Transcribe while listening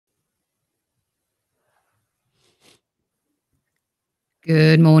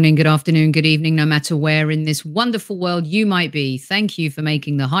Good morning, good afternoon, good evening, no matter where in this wonderful world you might be. Thank you for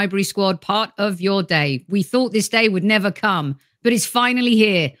making the Highbury Squad part of your day. We thought this day would never come, but it's finally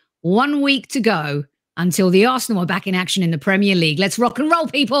here. 1 week to go until the Arsenal are back in action in the Premier League. Let's rock and roll,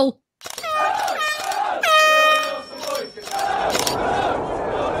 people.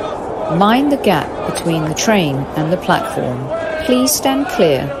 Mind the gap between the train and the platform. Please stand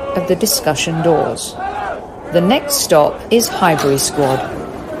clear of the discussion doors. The next stop is Highbury Squad.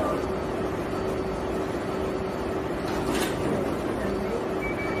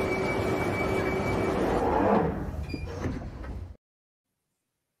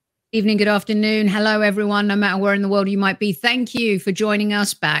 Evening, good afternoon. Hello, everyone, no matter where in the world you might be. Thank you for joining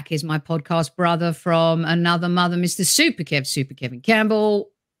us. Back is my podcast brother from another mother, Mr. Super Kevin Campbell.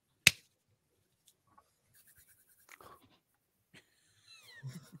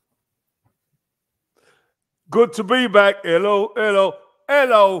 Good to be back. Hello,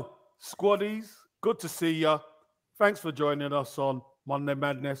 squaddies. Good to see ya. Thanks for joining us on Monday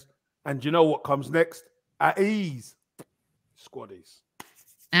Madness. And you know what comes next? At ease, squaddies.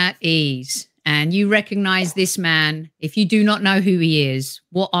 At ease. And you recognize this man. If you do not know who he is,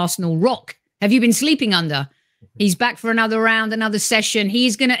 what Arsenal rock have you been sleeping under? He's back for another round, another session.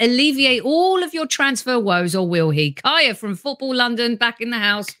 He's going to alleviate all of your transfer woes, or will he? Kaya from Football London, back in the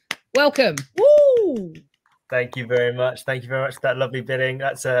house. Welcome. Woo! Thank you very much. Thank you very much for that lovely bidding.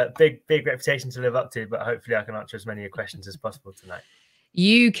 That's a big reputation to live up to, but hopefully I can answer as many questions as possible tonight.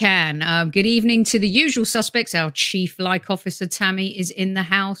 You can. Good evening to the usual suspects. Our Chief Like Officer, Tammy, is in the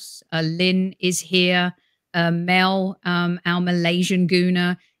house. Lynn is here. Mel, our Malaysian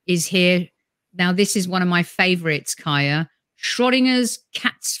Gooner, is here. Now, this is one of my favorites, Kaya. Schrodinger's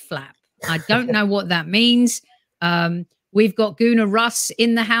cat's flap. I don't know what that means. We've got Gooner Russ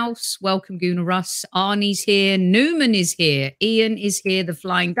in the house. Welcome, Gooner Russ. Arnie's here. Newman is here. Ian is here. The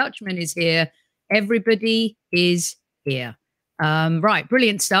Flying Dutchman is here. Everybody is here. Right,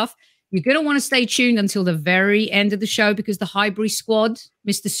 brilliant stuff. You're going to want to stay tuned until the very end of the show because the Highbury Squad,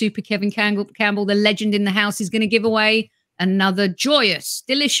 Mr. Super Kevin Campbell, the legend in the house, is going to give away another joyous,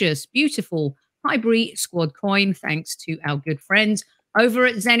 delicious, beautiful Highbury Squad coin thanks to our good friends over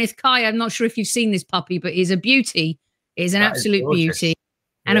at Zenith. Kai, I'm not sure if you've seen this puppy, but he's a beauty. Is an absolute beauty.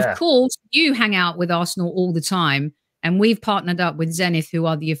 And of course, you hang out with Arsenal all the time. And we've partnered up with Zenith, who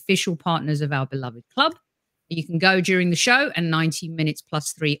are the official partners of our beloved club. You can go during the show and 90 minutes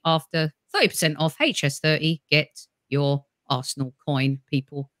plus 3 after 30% off HS30. Get your Arsenal coin.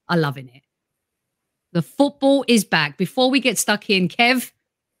 People are loving it. The football is back. Before we get stuck in, Kev,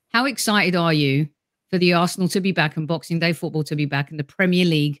 how excited are you for the Arsenal to be back and Boxing Day football to be back and the Premier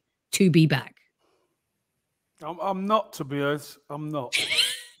League to be back? I'm not, to be honest. I'm not.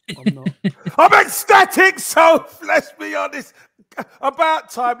 I'm ecstatic, so let's be honest. About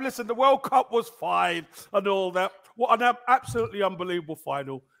time. Listen, the World Cup was fine and all that. What an absolutely unbelievable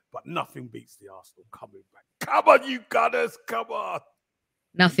final, but nothing beats the Arsenal coming back. Come on, you Gunners, come on.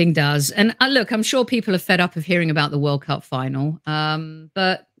 Nothing does. And look, I'm sure people are fed up of hearing about the World Cup final.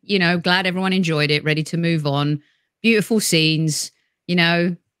 But, you know, glad everyone enjoyed it, ready to move on. Beautiful scenes, you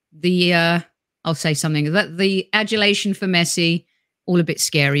know, I'll say something that the adulation for Messi, all a bit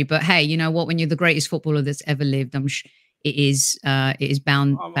scary, but hey, you know what? When you're the greatest footballer that's ever lived, it is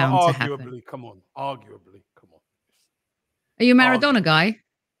bound to happen. Come on, arguably, come on. Are you a Maradona guy?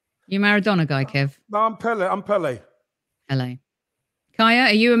 You a Maradona guy, Kev? No, I'm Pele. Pele. Kaya,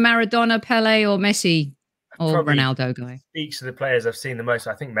 are you a Maradona, Pele, or Messi, or Probably Ronaldo guy? Speaks to the players I've seen the most.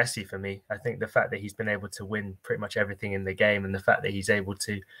 I think Messi for me. I think the fact that he's been able to win pretty much everything in the game, and the fact that he's able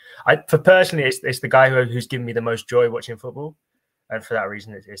to, for personally, it's the guy who's given me the most joy watching football, and for that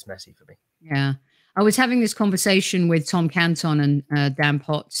reason, it's Messi for me. Yeah, I was having this conversation with Tom Canton and Dan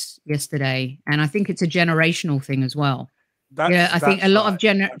Potts yesterday, and I think it's a generational thing as well. I think a lot of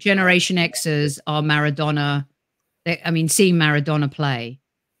Generation Xers are Maradona. Seeing Maradona play,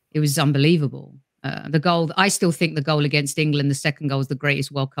 it was unbelievable. The goal, I still think the goal against England, the second goal, is the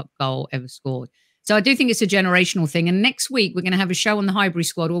greatest World Cup goal ever scored. So I do think it's a generational thing. And next week, we're going to have a show on the Highbury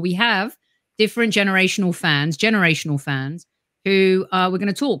Squad where we have different generational fans who we're going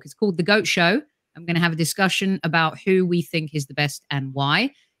to talk. It's called The GOAT Show. I'm going to have a discussion about who we think is the best and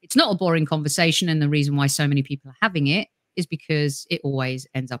why. It's not a boring conversation. And the reason why so many people are having it is because it always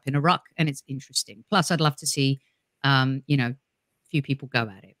ends up in a ruck and it's interesting. Plus, I'd love to see, a few people go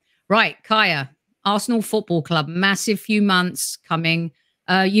at it. Right, Kaya, Arsenal Football Club, massive few months coming.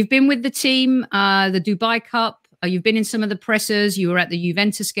 You've been with the team, the Dubai Cup. You've been in some of the pressers. You were at the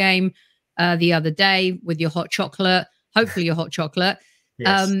Juventus game the other day with your hot chocolate, hopefully your hot chocolate.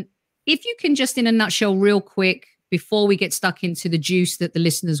 Yes. If you can just in a nutshell, real quick, before we get stuck into the juice that the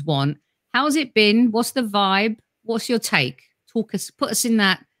listeners want. How's it been? What's the vibe? What's your take? Put us in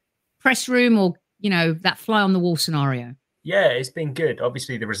that press room or, that fly on the wall scenario. Yeah, it's been good.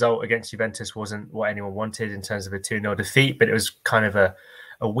 Obviously, the result against Juventus wasn't what anyone wanted in terms of a 2-0 defeat, but it was kind of a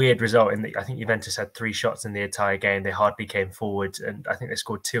weird result in that I think Juventus had 3 shots in the entire game. They hardly came forward, and I think they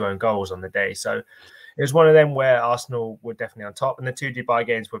scored 2 own goals on the day. So it was one of them where Arsenal were definitely on top, and the 2 Dubai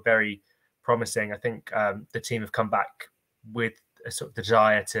games were very promising. I think the team have come back with a sort of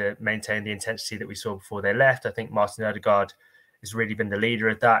desire to maintain the intensity that we saw before they left. I think Martin Odegaard has really been the leader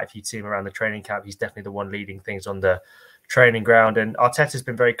of that. If you see him around the training camp, he's definitely the one leading things on the training ground. And Arteta's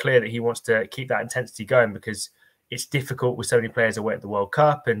been very clear that he wants to keep that intensity going because it's difficult with so many players away at the World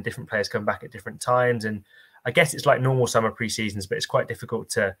Cup and different players come back at different times. And I guess it's like normal summer pre-seasons, but it's quite difficult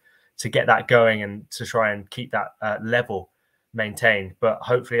to get that going and to try and keep that level maintained. But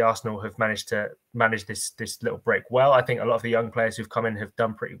hopefully Arsenal have managed to manage this little break well. I think a lot of the young players who've come in have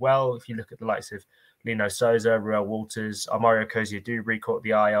done pretty well. If you look at the likes of Lino Souza, Ruel Walters, Mario Koscielny caught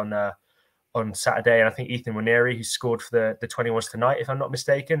the eye on Saturday, and I think Ethan Waneri, who scored for the 21s tonight, if I'm not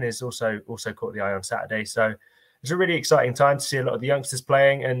mistaken, is also caught the eye on Saturday. So it's a really exciting time to see a lot of the youngsters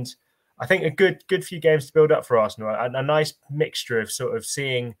playing, and I think a good few games to build up for Arsenal. A nice mixture of sort of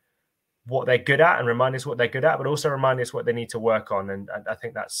seeing what they're good at and reminding us what they're good at, but also reminding us what they need to work on. And I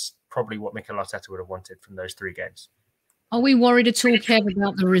think that's probably what Mikel Arteta would have wanted from those 3 games. Are we worried at all, Kev,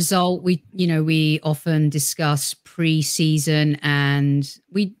 about the result? We often discuss pre-season, and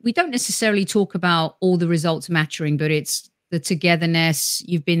we don't necessarily talk about all the results mattering, but it's the togetherness.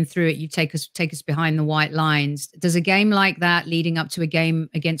 You've been through it. You take us behind the white lines. Does a game like that, leading up to a game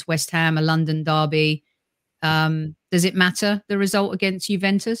against West Ham, a London derby, does it matter, the result against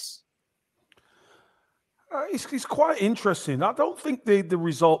Juventus? It's quite interesting. I don't think the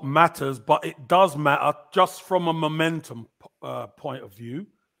result matters, but it does matter just from a momentum point of view.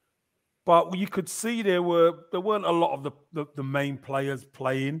 But you could see there weren't a lot of the main players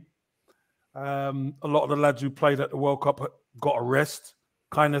playing. A lot of the lads who played at the World Cup got a rest,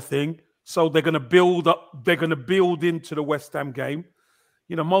 kind of thing. So they're going to build up. They're going to build into the West Ham game.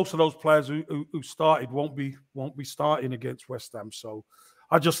 Most of those players who started won't be starting against West Ham. So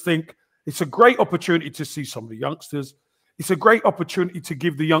I just think it's a great opportunity to see some of the youngsters. It's a great opportunity to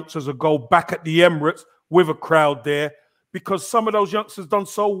give the youngsters a go back at the Emirates with a crowd there, because some of those youngsters done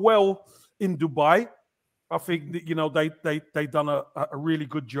so well in Dubai. I think that, they done a really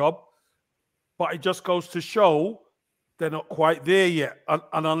good job. But it just goes to show they're not quite there yet.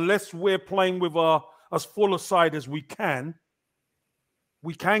 And unless we're playing with as full a side as we can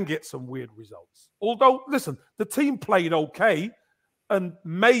get some weird results. Although, listen, the team played okay and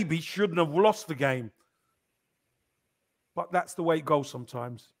maybe shouldn't have lost the game. But that's the way it goes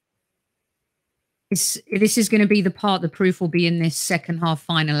sometimes. This is going to be the part, the proof will be in this second half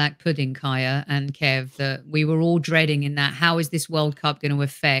final act pudding, Kaya and Kev, that we were all dreading in that. How is this World Cup going to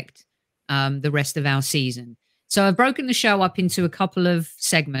affect the rest of our season? So I've broken the show up into a couple of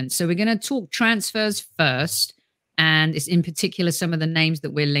segments. So we're going to talk transfers first, and it's in particular some of the names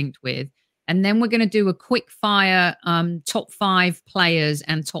that we're linked with. And then we're going to do a quick fire top 5 players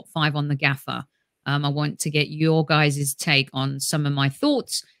and top 5 on the gaffer. I want to get your guys' take on some of my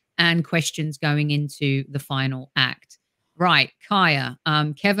thoughts and questions going into the final act. Right, Kaya,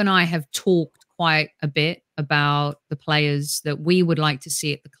 Kev and I have talked quite a bit about the players that we would like to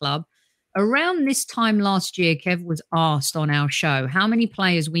see at the club. Around this time last year, Kev was asked on our show how many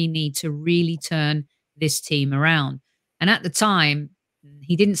players we need to really turn this team around. And at the time,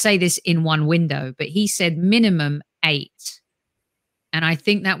 he didn't say this in one window, but he said minimum 8. And I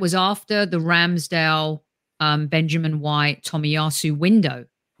think that was after the Ramsdale, Benjamin White, Tomiyasu window,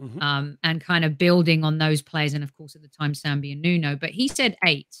 and kind of building on those players. And of course, at the time, Sambi and Nuno. But he said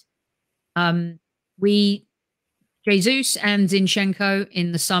 8. Jesus and Zinchenko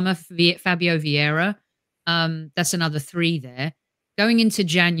in the summer, Fabio Vieira. That's another 3 there. Going into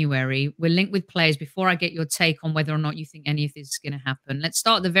January, we're linked with players. Before I get your take on whether or not you think any of this is going to happen, let's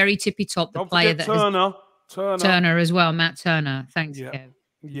start at the very tippy top. The player that Turner as well, Matt Turner. Thanks, Kev.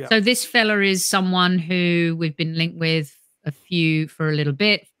 Yeah. So this fella is someone who we've been linked with for a little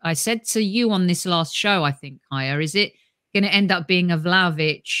bit. I said to you on this last show, I think, Kaya, is it going to end up being a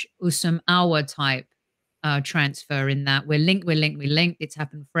Vlahovic, Usam Awa type transfer in that we're linked. It's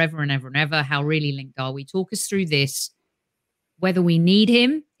happened forever and ever and ever. How really linked are we? Talk us through this. Whether we need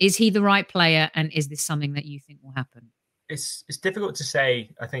him, is he the right player, and is this something that you think will happen? It's difficult to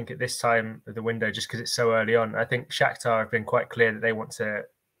say, I think, at this time of the window, just because it's so early on. I think Shakhtar have been quite clear that they want to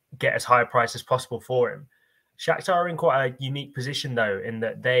get as high a price as possible for him. Shakhtar are in quite a unique position, though, in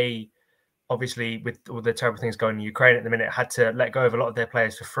that they obviously with all the terrible things going in Ukraine at the minute, had to let go of a lot of their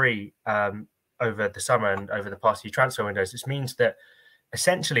players for free over the summer and over the past few transfer windows. This means that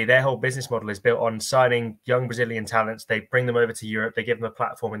essentially their whole business model is built on signing young Brazilian talents. They bring them over to Europe. They give them a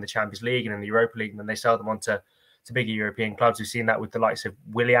platform in the Champions League and in the Europa League, and then they sell them on to bigger European clubs. We've seen that with the likes of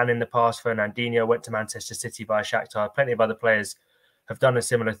Willian in the past. Fernandinho went to Manchester City via Shakhtar. Plenty of other players have done a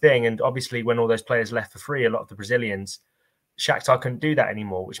similar thing. And obviously when all those players left for free, a lot of the Brazilians, Shakhtar couldn't do that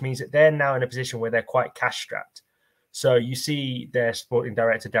anymore, which means that they're now in a position where they're quite cash strapped. So you see their sporting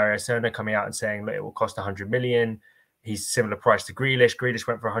director, Dario Serna, coming out and saying, look, it will cost 100 million. He's similar price to Grealish. Grealish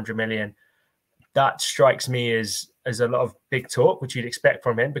went for 100 million. That strikes me as a lot of big talk, which you'd expect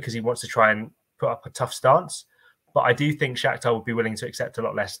from him because he wants to try and put up a tough stance. But I do think Shakhtar would be willing to accept a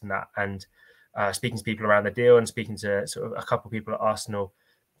lot less than that. And speaking to people around the deal and speaking to sort of a couple of people at Arsenal,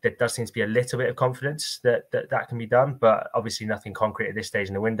 there does seem to be a little bit of confidence that can be done. But obviously nothing concrete at this stage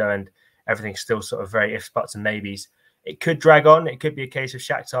in the window, and everything's still sort of very ifs, buts and maybes. It could drag on. It could be a case of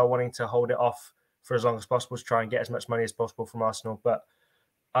Shakhtar wanting to hold it off for as long as possible to try and get as much money as possible from Arsenal. But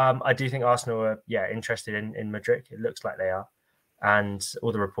I do think Arsenal are, interested in Mudryk. It looks like they are. And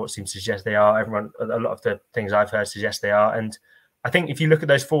all the reports seem to suggest they are. A lot of the things I've heard suggest they are. And I think if you look at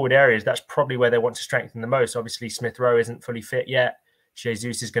those forward areas, that's probably where they want to strengthen the most. Obviously, Smith Rowe isn't fully fit yet.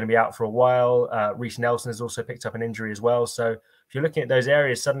 Jesus is going to be out for a while. Reece Nelson has also picked up an injury as well. So if you're looking at those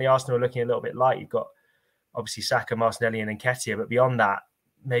areas, suddenly Arsenal are looking a little bit light. You've got obviously Saka, Martinelli and Nketiah. But beyond that,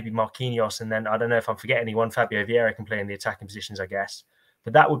 maybe Marquinhos. And then I don't know if I'm forgetting anyone. Fabio Vieira can play in the attacking positions, I guess.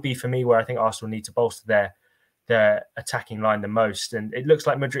 But that would be for me where I think Arsenal need to bolster their attacking line the most. And it looks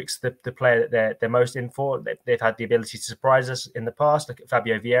like Mudryk's the player that they're most in for. They've had the ability to surprise us in the past. Look at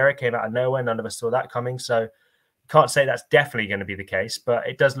Fabio Vieira, came out of nowhere. None of us saw that coming. So can't say that's definitely going to be the case, but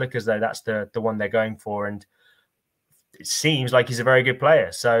it does look as though that's the one they're going for. And it seems like he's a very good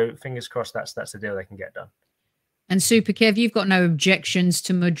player. So fingers crossed that's the deal they can get done. And Super Kev, you've got no objections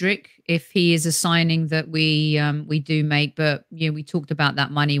to Mudryk if he is a signing that we do make. But we talked about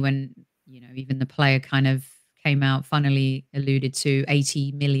that money when even the player kind of came out, funnily alluded to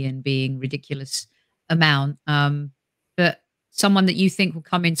 80 million being ridiculous amount. But someone that you think will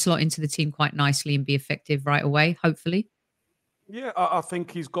come in, slot into the team quite nicely and be effective right away, hopefully. Yeah, I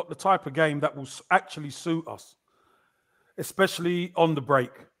think he's got the type of game that will actually suit us, especially on the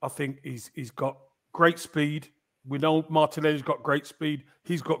break. I think he's got great speed. We know Martinelli's got great speed.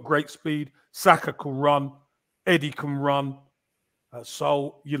 He's got great speed. Saka can run. Eddie can run.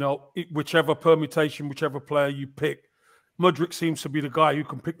 So, whichever permutation, whichever player you pick, Mudryk seems to be the guy who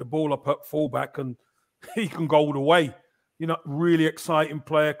can pick the ball up at fullback and he can go all the way. Really exciting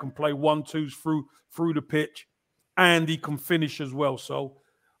player, can play 1-2s through the pitch, and he can finish as well. So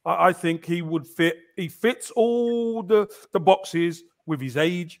I think he would fit. He fits all the boxes with his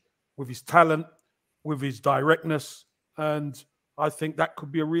age, with his talent, with his directness, and I think that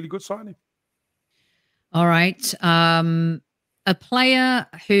could be a really good signing. All right. A player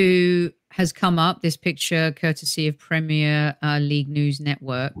who has come up, this picture courtesy of Premier League News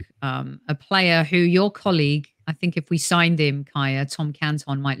Network, a player who your colleague, I think if we signed him, Kaya, Tom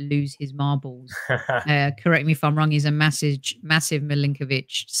Canton might lose his marbles. Correct me if I'm wrong. He's a massive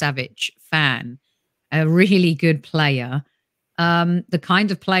Milinkovic-Savic fan, a really good player. The kind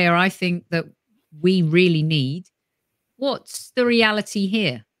of player I think that we really need. What's the reality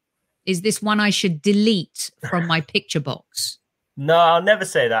here? Is this one I should delete from my picture box? No, I'll never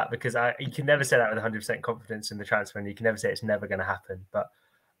say that because you can never say that with 100% confidence in the transfer, and you can never say it's never going to happen. But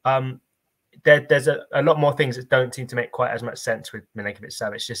there's a lot more things that don't seem to make quite as much sense with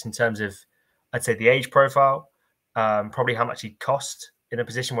Milinkovic-Savic, just in terms of, I'd say, the age profile, probably how much he'd cost in a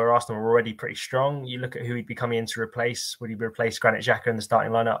position where Arsenal were already pretty strong. You look at who he'd be coming in to replace. Would he replace Granit Xhaka in the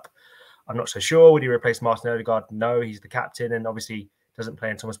starting lineup? I'm not so sure. Would he replace Martin Odegaard? No, he's the captain and obviously doesn't play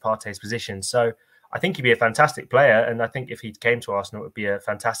in Thomas Partey's position. So I think he'd be a fantastic player. And I think if he came to Arsenal, it would be a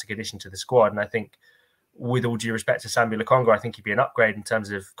fantastic addition to the squad. And I think, with all due respect to Sambi Lokonga, I think he'd be an upgrade in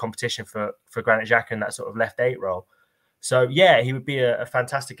terms of competition for Granit Xhaka in that sort of left 8 role. So yeah, he would be a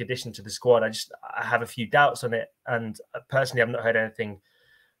fantastic addition to the squad. I have a few doubts on it. And personally, I've not heard anything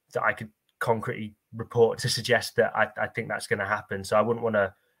that I could concretely report to suggest that I think that's going to happen. So I wouldn't want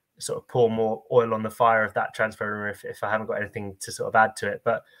to sort of pour more oil on the fire of that transfer rumor if I haven't got anything to sort of add to it.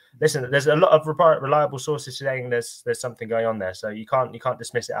 But listen, there's a lot of reliable sources saying there's something going on there. So you can't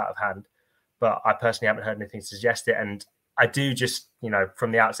dismiss it out of hand. But I personally haven't heard anything to suggest it. And I do just,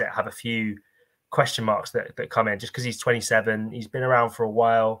 from the outset, have a few question marks that come in just because he's 27. He's been around for a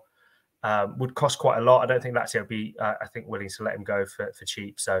while, would cost quite a lot. I don't think Lazio would be, I think, willing to let him go for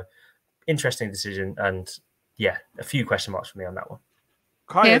cheap. So interesting decision. And yeah, a few question marks for me on that one.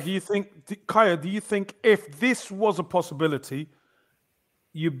 Kaya, Kev? do you think if this was a possibility,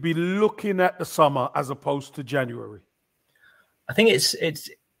 you'd be looking at the summer as opposed to January? I think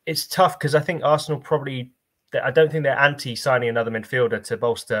it's tough because I think Arsenal probably, I don't think they're anti signing another midfielder to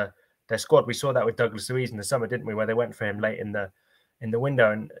bolster their squad. We saw that with Douglas Luiz in the summer, didn't we? Where they went for him late in the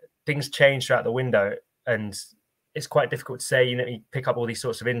window, and things changed throughout the window, and it's quite difficult to say. You pick up all these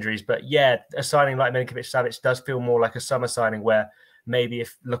sorts of injuries, but yeah, a signing like Milinkovic-Savic does feel more like a summer signing, where maybe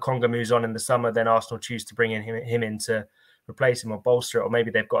if Lokonga moves on in the summer, then Arsenal choose to bring him in to replace him or bolster it, or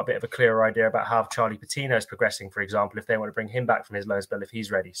maybe they've got a bit of a clearer idea about how Charlie Patino is progressing, for example, if they want to bring him back from his loan spell if he's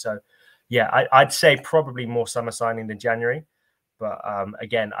ready. So yeah, I'd say probably more summer signing than January, but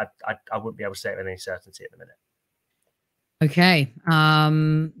again, I wouldn't be able to say it with any certainty at the minute. Okay,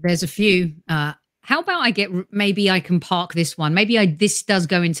 there's a few. How about maybe I can park this one. Maybe this does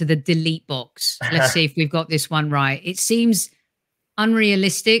go into the delete box. Let's see if we've got this one right. It seems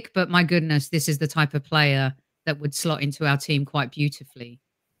unrealistic, but my goodness, this is the type of player that would slot into our team quite beautifully.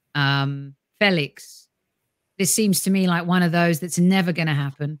 Felix, this seems to me like one of those that's never going to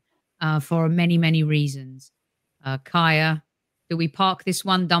happen for many, many reasons. Kaya, do we park this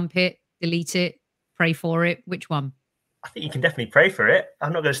one, dump it, delete it, pray for it? Which one? I think you can definitely pray for it.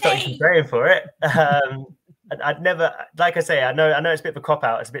 I'm not going to stop you from praying for it. I'd never, like I say, I know it's a bit of a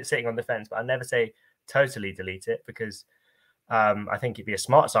cop-out. It's a bit sitting on the fence, but I'd never say totally delete it because I think it'd be a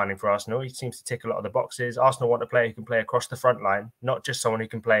smart signing for Arsenal. He seems to tick a lot of the boxes. Arsenal want a player who can play across the front line, not just someone who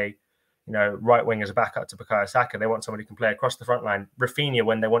can play, right wing as a backup to Bukayo Saka. They want someone who can play across the front line. Rafinha,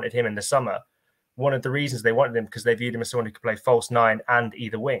 when they wanted him in the summer, one of the reasons they wanted him because they viewed him as someone who could play false nine and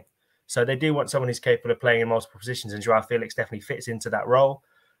either wing. So they do want someone who's capable of playing in multiple positions, and Joao Felix definitely fits into that role.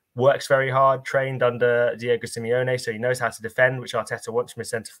 Works very hard, trained under Diego Simeone, so he knows how to defend, which Arteta wants from his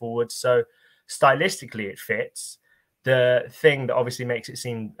centre forward. So stylistically, it fits. The thing that obviously makes it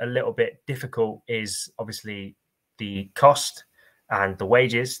seem a little bit difficult is obviously the cost and the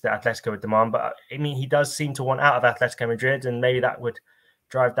wages that Atletico would demand. But I mean, he does seem to want out of Atletico Madrid, and maybe that would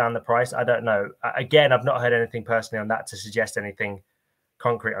drive down the price. I don't know. Again, I've not heard anything personally on that to suggest anything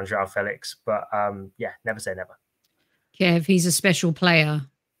concrete on Joao Felix, but yeah, never say never. Kev, he's a special player.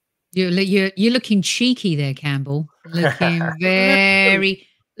 You're looking cheeky there, Campbell. Looking very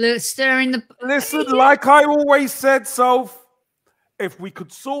stirring the. Listen, like I always said, Soph, if we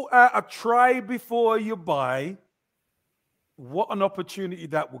could sort out a try before you buy, what an opportunity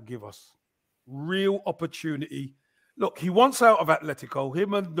that would give us. Real opportunity. Look, he wants out of Atletico.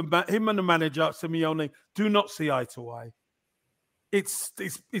 Him and the manager, Simeone, do not see eye to eye. It's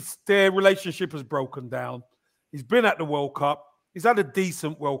their relationship has broken down. He's been at the World Cup. He's had a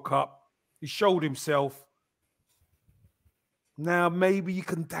decent World Cup. He showed himself. Now maybe you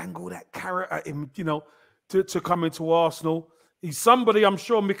can dangle that carrot at him, to come into Arsenal. He's somebody I'm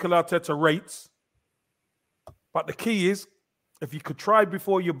sure Mikel Arteta rates. But the key is, if you could try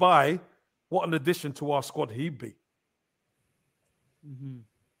before you buy, what an addition to our squad he'd be. Mm-hmm.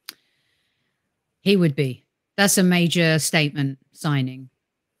 He would be. That's a major statement signing.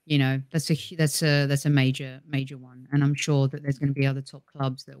 That's a major one, and I'm sure that there's going to be other top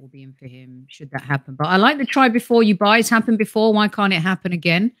clubs that will be in for him should that happen. But I like the try before you buy. It's happened before. Why can't it happen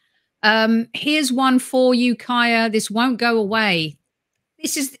again? Here's one for you, Kaya. This won't go away.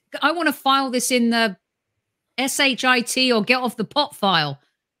 I want to file this in the SHIT or get off the pot file.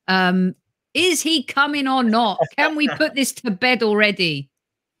 Is he coming or not? Can we put this to bed already?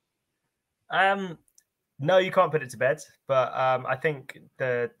 No, you can't put it to bed. But I think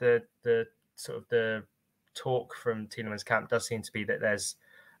the sort of the talk from Tielemans' camp does seem to be that there's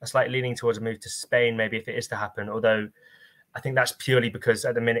a slight leaning towards a move to Spain, maybe if it is to happen. Although I think that's purely because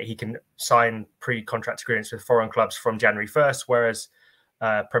at the minute he can sign pre-contract agreements with foreign clubs from January 1st, whereas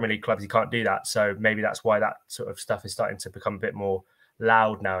Premier League clubs, he can't do that. So maybe that's why that sort of stuff is starting to become a bit more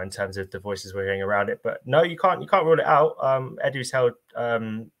loud now in terms of the voices we're hearing around it. But no, you can't rule it out. Edu's held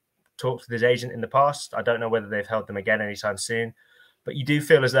talks with his agent in the past. I don't know whether they've held them again anytime soon. But you do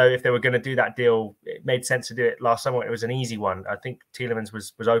feel as though if they were going to do that deal, it made sense to do it last summer. It was an easy one. I think Tielemans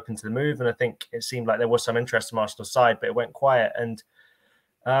was open to the move, and I think it seemed like there was some interest from Arsenal's side, but it went quiet. And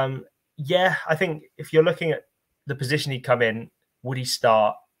yeah, I think if you're looking at the position he'd come in, would he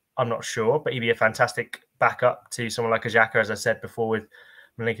start? I'm not sure, but he'd be a fantastic backup to someone like a Xhaka, as I said before, with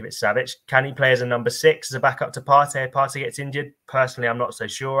Milinkovic-Savic. Can he play as a number 6 as a backup to Partey if Partey gets injured? Personally, I'm not so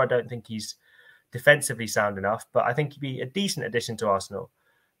sure. I don't think he's defensively sound enough, but I think he'd be a decent addition to Arsenal.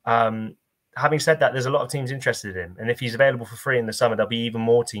 Having said that, there's a lot of teams interested in him, and if he's available for free in the summer, there'll be even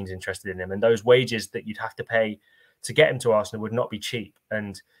more teams interested in him, and those wages that you'd have to pay to get him to Arsenal would not be cheap.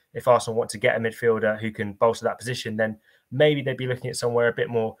 And if Arsenal want to get a midfielder who can bolster that position, then maybe they'd be looking at somewhere a bit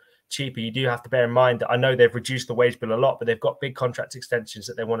more cheaper. You do have to bear in mind that I know they've reduced the wage bill a lot, but they've got big contract extensions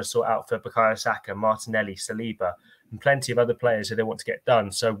that they want to sort out for Bukayo Saka, Martinelli, Saliba, and plenty of other players who they want to get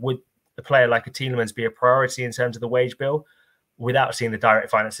done. So would a player like a Tielemans be a priority in terms of the wage bill? Without seeing the direct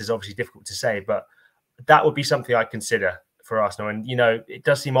finances, obviously difficult to say, but that would be something I'd consider for Arsenal. And, you know, it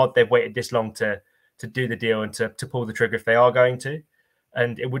does seem odd they've waited this long to do the deal and to pull the trigger if they are going to.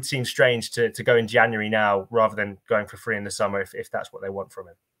 And it would seem strange to go in January now rather than going for free in the summer if that's what they want from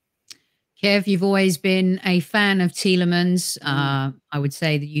him. Kev, you've always been a fan of Tielemans. I would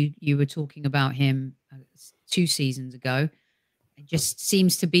say that you were talking about him 2 seasons ago. It just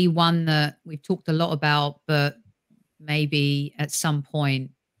seems to be one that we've talked a lot about, but maybe at some point,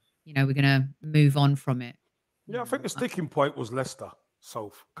 you know, we're going to move on from it. Yeah, I think the sticking point was Leicester,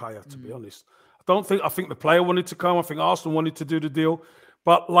 Kaya, to be honest. I think the player wanted to come. I think Arsenal wanted to do the deal.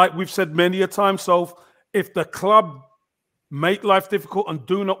 But like we've said many a time, if the club make life difficult and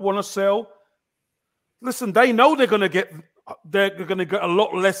do not want to sell, listen, they know they're going to get a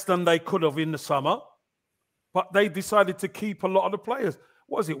lot less than they could have in the summer. But they decided to keep a lot of the players.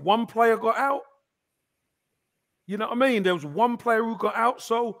 What is it? One player got out? You know what I mean? There was one player who got out.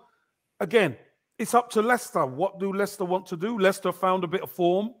 So, again, it's up to Leicester. What do Leicester want to do? Leicester found a bit of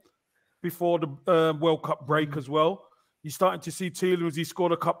form before the World Cup break as well. You're starting to see Tielemans. He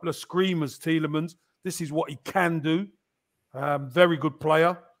scored a couple of screamers, Tielemans. This is what he can do. Very good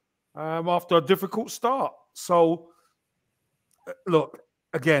player after a difficult start. So, look,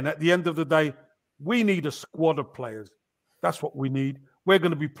 again, at the end of the day, we need a squad of players. That's what we need. We're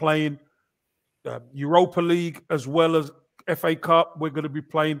going to be playing Europa League as well as FA Cup. We're going to be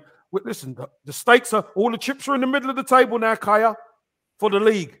playing. Listen, the stakes are, all the chips are in the middle of the table now, Kaya, for the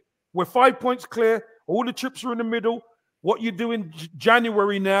league. We're 5 points clear. All the chips are in the middle. What you do in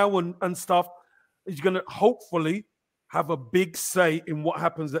January now and stuff is going to hopefully have a big say in what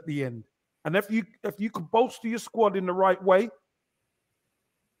happens at the end. And if you could bolster your squad in the right way,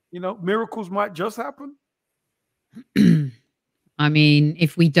 you know, miracles might just happen. I mean,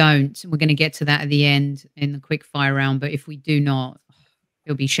 if we don't, we're going to get to that at the end in the quick fire round. But if we do not,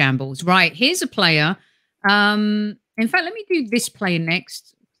 it'll be shambles. Right, here's a player. In fact, let me do this player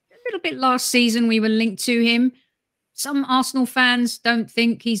next. A little bit last season, we were linked to him. Some Arsenal fans don't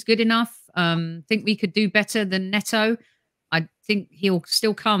think he's good enough. Think we could do better than Neto. I think he'll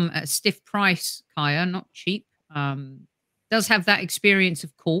still come at a stiff price, Kaya, not cheap. Does have that experience,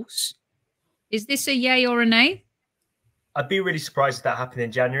 of course. Is this a yay or a nay? I'd be really surprised if that happened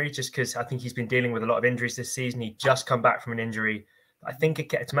in January, just because I think he's been dealing with a lot of injuries this season. He just come back from an injury. I think it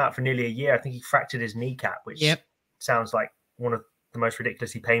kept him out for nearly a year. I think he fractured his kneecap, which sounds like one of the most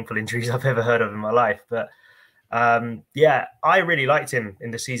ridiculously painful injuries I've ever heard of in my life. But yeah, I really liked him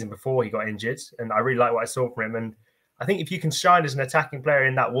in the season before he got injured, and I really like what I saw from him. And I think if you can shine as an attacking player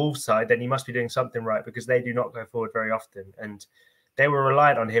in that Wolves side, then you must be doing something right, because they do not go forward very often. And they were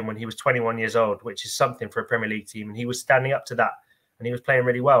reliant on him when he was 21 years old, which is something for a Premier League team. And he was standing up to that, and he was playing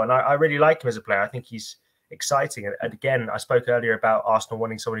really well. And I really like him as a player. I think he's exciting. And again, I spoke earlier about Arsenal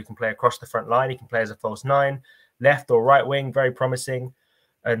wanting someone who can play across the front line. He can play as a false 9, left or right wing, very promising.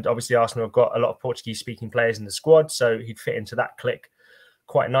 And obviously Arsenal have got a lot of Portuguese-speaking players in the squad, so he'd fit into that clique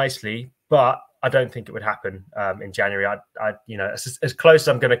quite nicely. But I don't think it would happen in January. I you know, as close as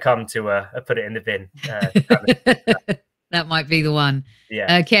I'm going to come to put it in the bin. That might be the one.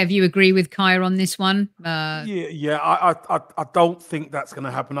 Yeah. Kev, you agree with Kaya on this one? Yeah. I don't think that's going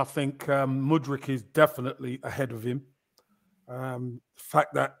to happen. I think Mudryk is definitely ahead of him. The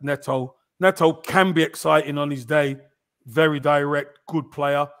fact that Neto can be exciting on his day, very direct, good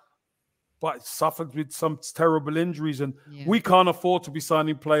player, but suffered with some terrible injuries, and we can't afford to be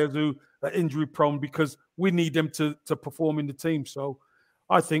signing players who are injury prone because we need them to perform in the team. So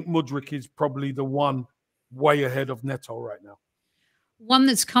I think Mudryk is probably the one way ahead of Neto right now. One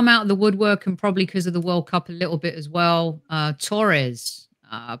that's come out of the woodwork, and probably because of the World Cup a little bit as well, Torres,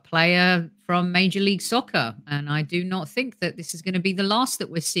 a player from Major League Soccer. And I do not think that this is going to be the last that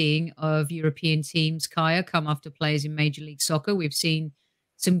we're seeing of European teams, Kaya, come after players in Major League Soccer. We've seen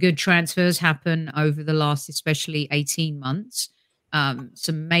some good transfers happen over the last, especially 18 months.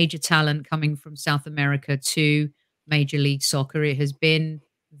 Some major talent coming from South America to Major League Soccer. It has been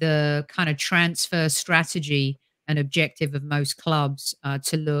the kind of transfer strategy and objective of most clubs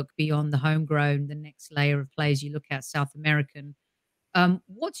to look beyond the homegrown, the next layer of players you look at, South American.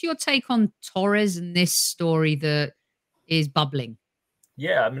 What's your take on Torres and this story that is bubbling?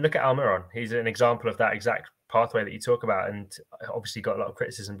 Yeah, I mean, look at Almiron. He's an example of that exact pathway that you talk about, and obviously got a lot of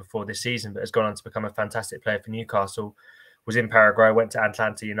criticism before this season, but has gone on to become a fantastic player for Newcastle. Was in Paraguay, went to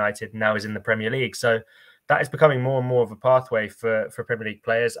Atlanta United, and now is in the Premier League. So that is becoming more and more of a pathway for Premier League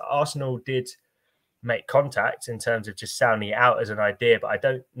players. Arsenal did make contact in terms of just sounding it out as an idea, but I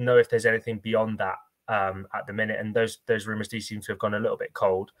don't know if there's anything beyond that at the minute. And those rumours do seem to have gone a little bit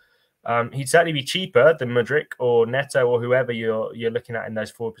cold. He'd certainly be cheaper than Mudryk or Neto or whoever you're looking at in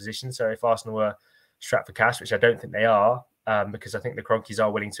those forward positions. So if Arsenal were strapped for cash, which I don't think they are, because I think the Kroenkes are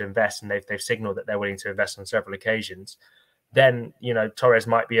willing to invest, and they've signalled that they're willing to invest on several occasions, then Torres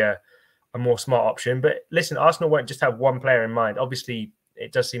might be a more smart option. But listen, Arsenal won't just have one player in mind. Obviously,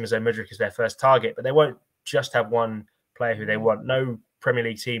 it does seem as though Mudryk is their first target, but they won't just have one player who they want. No Premier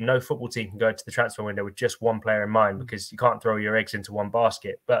League team, no football team can go into the transfer window with just one player in mind, because you can't throw your eggs into one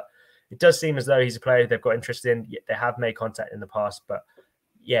basket. But it does seem as though he's a player they've got interest in. They have made contact in the past, but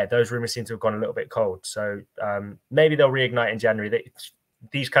yeah, those rumours seem to have gone a little bit cold. So maybe they'll reignite in January.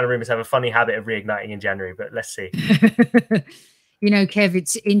 These kind of rumours have a funny habit of reigniting in January, but let's see. Kev,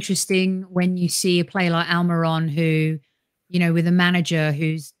 it's interesting when you see a player like Almiron who, with a manager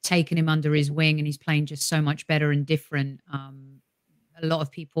who's taken him under his wing and he's playing just so much better and different. A lot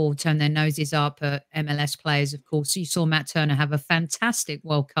of people turn their noses up at MLS players, of course. You saw Matt Turner have a fantastic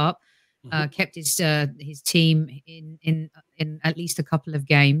World Cup, kept his team in at least a couple of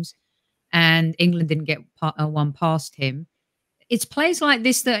games, and England didn't get one past him. It's players like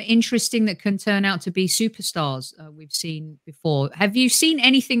this that are interesting, that can turn out to be superstars. We've seen before. Have you seen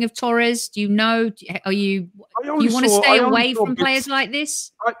anything of Torres? Do you know? Do you want to stay away from players like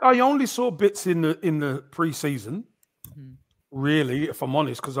this? I only saw bits in the pre-season, really, if I'm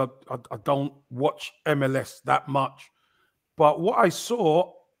honest, because I don't watch MLS that much. But what I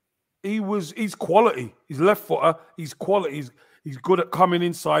saw, he's quality. He's left footer. He's quality. He's good at coming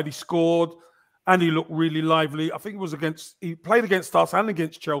inside. He scored. And he looked really lively. I think he played against us and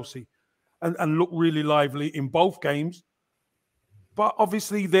against Chelsea and looked really lively in both games. But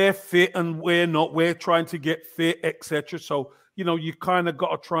obviously they're fit and we're not. We're trying to get fit, etc. So, you kind of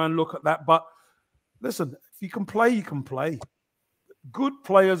got to try and look at that. But listen, if you can play, you can play. Good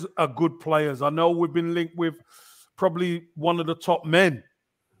players are good players. I know we've been linked with probably one of the top men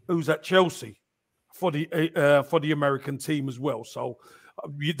who's at Chelsea for the American team as well. So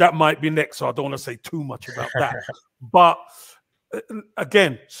that might be next, so I don't want to say too much about that. But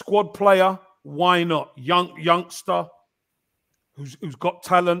again, squad player, why not? Youngster who's got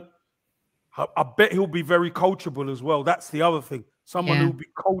talent. I bet he'll be very coachable as well. That's the other thing. Someone who'll be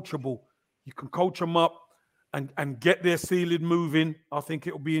coachable. You can coach them up and get their ceiling moving. I think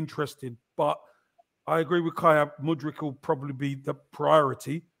it'll be interesting. But I agree with Kaya. Mudryk will probably be the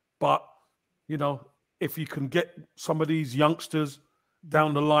priority. But, if you can get some of these youngsters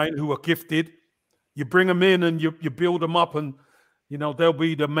down the line who are gifted, you bring them in and you build them up, and they'll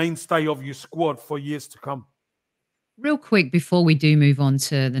be the mainstay of your squad for years to come. Real quick before we do move on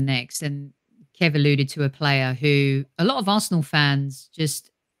to the next, and Kev alluded to a player who a lot of Arsenal fans just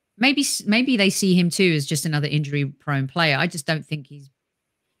maybe they see him too as just another injury-prone player. I just don't think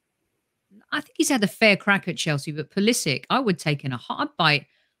I think he's had a fair crack at Chelsea, but Pulisic, I would take in a hard bite.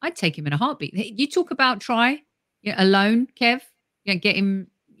 I'd take him in a heartbeat. You talk about try alone, Kev. Get him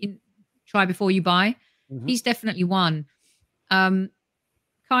in, try before you buy. He's definitely one. Kaya,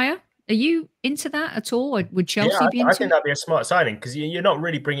 are you into that at all? Or would Chelsea be into I think that'd be a smart signing, because you're not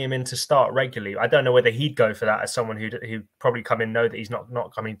really bringing him in to start regularly. I don't know whether he'd go for that as someone who'd probably come in, know that he's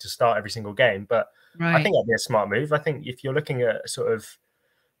not coming to start every single game. But I think that'd be a smart move. I think if you're looking at sort of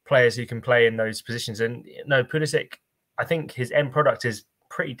players who can play in those positions, and Pulisic, I think his end product is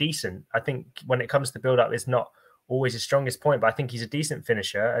pretty decent. I think when it comes to build-up, it's not always his strongest point, but I think he's a decent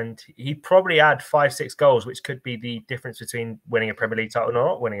finisher, and he'd probably add 5-6 goals, which could be the difference between winning a Premier League title and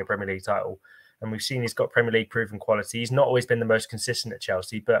not winning a Premier League title. And we've seen he's got Premier League proven quality. He's not always been the most consistent at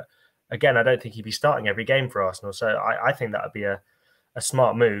Chelsea, but again, I don't think he'd be starting every game for Arsenal. So I think that would be a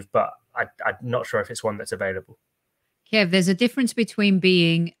smart move, but I'm not sure if it's one that's available. Kev, there's a difference between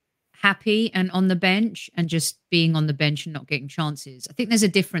being happy and on the bench and just being on the bench and not getting chances. I think there's a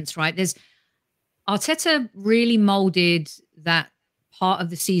difference, right? Arteta really molded that part of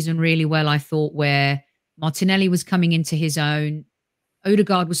the season really well, I thought, where Martinelli was coming into his own.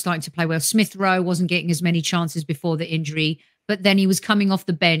 Odegaard was starting to play well. Smith Rowe wasn't getting as many chances before the injury, but then he was coming off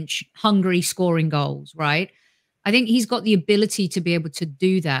the bench, hungry, scoring goals, right? I think he's got the ability to be able to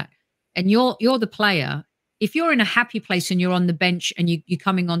do that. And you're the player. If you're in a happy place and you're on the bench and you're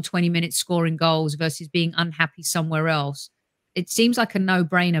coming on 20 minutes scoring goals versus being unhappy somewhere else, it seems like a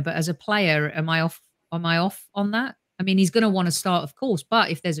no-brainer. But as a player, am I off on that? I mean, he's going to want to start, of course, but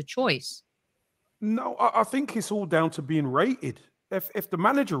if there's a choice. No, I think it's all down to being rated. If the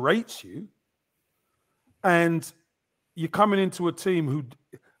manager rates you and you're coming into a team who,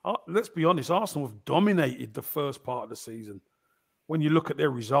 let's be honest, Arsenal have dominated the first part of the season. When you look at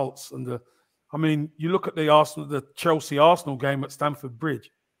their results and you look at the Chelsea Arsenal game at Stamford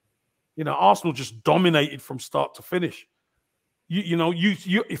Bridge. You know, Arsenal just dominated from start to finish.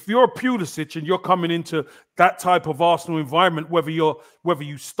 If you're a Pulisic and you're coming into that type of Arsenal environment, whether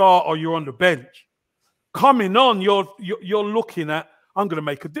you start or you're on the bench, coming on, you're looking at, I'm going to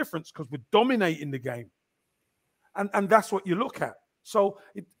make a difference because we're dominating the game, and that's what you look at. So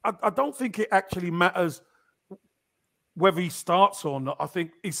I don't think it actually matters whether he starts or not. I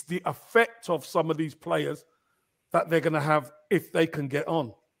think it's the effect of some of these players that they're going to have if they can get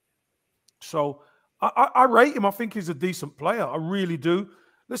on. So I rate him. I think he's a decent player. I really do.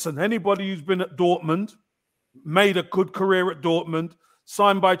 Listen, anybody who's been at Dortmund, made a good career at Dortmund,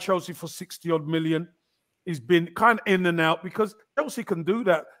 signed by Chelsea for 60-odd million, he's been kind of in and out because Chelsea can do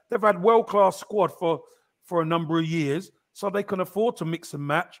that. They've had world-class squad for a number of years, so they can afford to mix and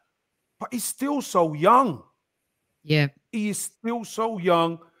match. But he's still so young. Yeah. He is still so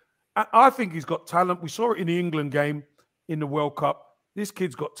young. I think he's got talent. We saw it in the England game in the World Cup. This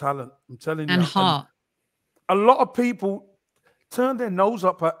kid's got talent, I'm telling you. And heart. A lot of people turn their nose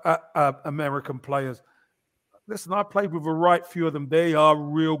up at American players. Listen, I played with a right few of them. They are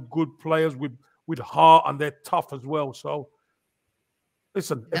real good players with heart, and they're tough as well. So,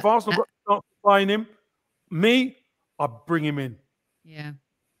 listen, if Arsenal got to sign him, I'd bring him in. Yeah.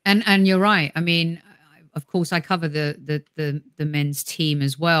 And you're right. I mean, of course, I cover the men's team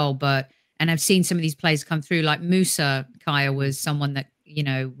as well, and I've seen some of these players come through. Like Musa Kaya was someone that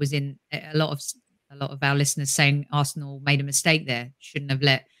was in a lot of our listeners saying Arsenal made a mistake there, shouldn't have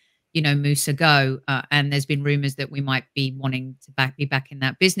let Musa go. And there's been rumours that we might be wanting to be back in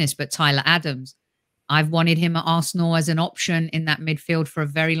that business. But Tyler Adams, I've wanted him at Arsenal as an option in that midfield for a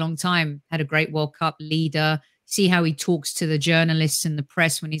very long time. Had a great World Cup, leader. See how he talks to the journalists and the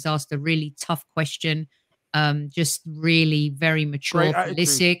press when he's asked a really tough question. Just really very mature,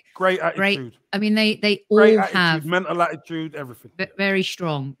 holistic, great attitude. I mean, they all have mental attitude, everything. Very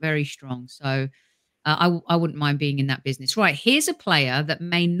strong, very strong. So I wouldn't mind being in that business. Right, here's a player that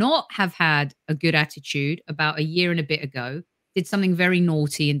may not have had a good attitude about a year and a bit ago. Did something very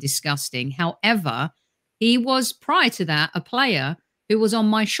naughty and disgusting. However, he was prior to that a player who was on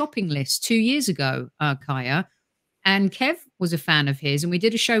my shopping list 2 years ago, Kaya. And Kev was a fan of his, and we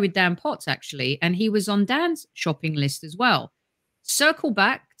did a show with Dan Potts, actually, and he was on Dan's shopping list as well. Circle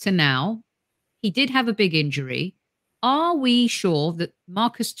back to now, he did have a big injury. Are we sure that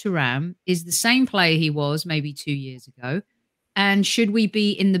Marcus Thuram is the same player he was maybe 2 years ago? And should we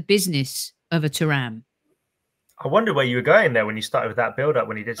be in the business of a Thuram? I wonder where you were going there when you started with that build-up,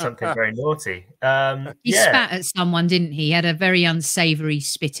 when he did something very naughty. He spat at someone, didn't he? He had a very unsavoury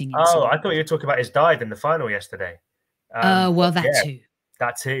spitting incident. Oh, I thought you were talking about his dive in the final yesterday. Well, that too.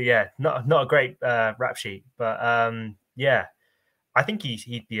 That too, yeah. Not a great rap sheet, but yeah. I think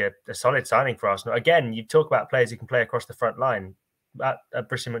he'd be a solid signing for Arsenal. Again, you talk about players who can play across the front line. At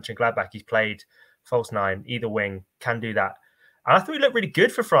Borussia Mönchengladbach, he's played false nine, either wing, can do that. And I thought he looked really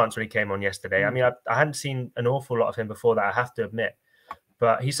good for France when he came on yesterday. I mean, I hadn't seen an awful lot of him before that, I have to admit.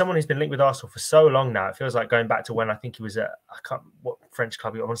 But he's someone who's been linked with Arsenal for so long now. It feels like going back to when I think he was at, what French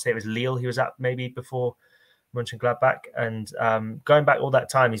club, I want to say it was Lille he was at maybe before Mönchengladbach. And going back all that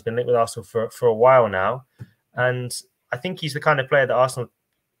time, he's been linked with Arsenal for a while now. And I think he's the kind of player that Arsenal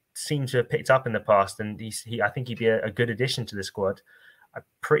seem to have picked up in the past. And I think he'd be a good addition to the squad. I'm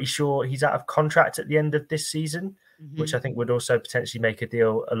pretty sure he's out of contract at the end of this season, which I think would also potentially make a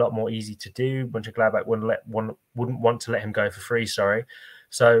deal a lot more easy to do. Mönchengladbach wouldn't want to let him go for free, sorry.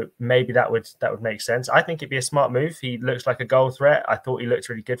 So maybe that would make sense. I think it'd be a smart move. He looks like a goal threat. I thought he looked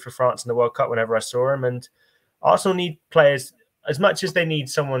really good for France in the World Cup whenever I saw him. And Arsenal need players, as much as they need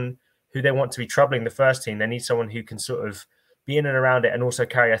someone who they want to be troubling the first team, they need someone who can sort of be in and around it and also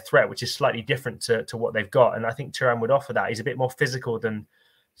carry a threat, which is slightly different to what they've got. And I think Thuram would offer that. He's a bit more physical than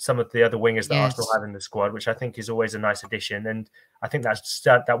some of the other wingers that Arsenal have in the squad, which I think is always a nice addition. And I think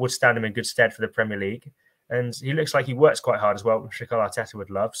that would stand him in good stead for the Premier League. And he looks like he works quite hard as well, which Mikel Arteta would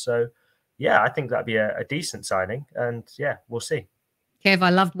love. So, yeah, I think that'd be a decent signing. And, yeah, we'll see. Kev, I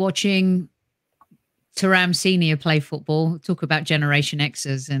loved watching Thuram Senior play football. Talk about Generation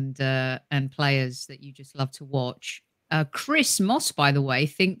Xers and players that you just love to watch. Chris Moss, by the way,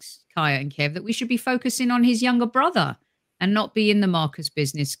 thinks, Kaya and Kev, that we should be focusing on his younger brother and not be in the Marcus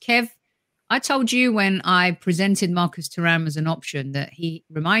business. Kev, I told you when I presented Marcus Thuram as an option that he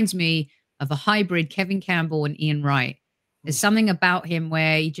reminds me of a hybrid Kevin Campbell and Ian Wright. There's something about him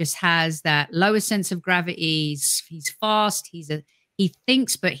where he just has that lower sense of gravity. He's fast. He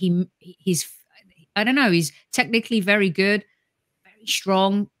thinks, but he's I don't know. He's technically very good, very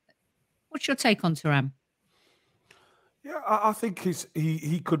strong. What's your take on Thuram? Yeah, I think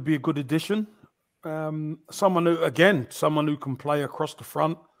he could be a good addition. Someone who can play across the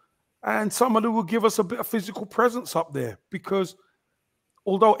front, and someone who will give us a bit of physical presence up there. Because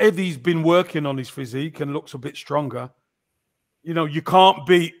although Eddie's been working on his physique and looks a bit stronger, you know, you can't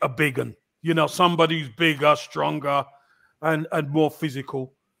beat a big one. You know, somebody who's bigger, stronger, and more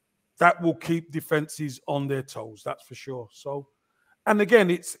physical. That will keep defenses on their toes. That's for sure. So, and again,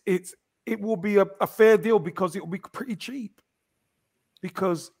 it will be a fair deal because it will be pretty cheap,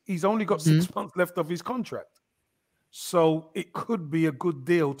 because he's only got 6 months left of his contract. So it could be a good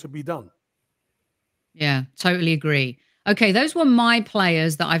deal to be done. Yeah, totally agree. Okay, those were my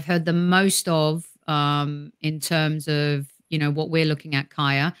players that I've heard the most of in terms of, you know, what we're looking at,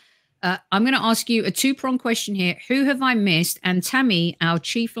 Kaya. I'm going to ask you a two-pronged question here. Who have I missed? And Tammy, our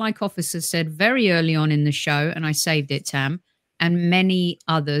chief like officer, said very early on in the show, and I saved it, Tam, and many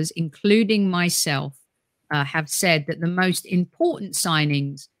others, including myself, have said that the most important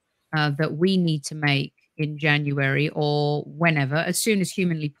signings that we need to make in January or whenever, as soon as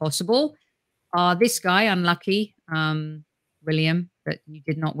humanly possible, are this guy, unlucky, William, that you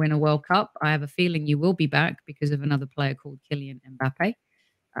did not win a World Cup. I have a feeling you will be back because of another player called Kylian Mbappe.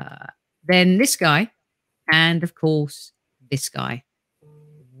 Then this guy, and of course, this guy.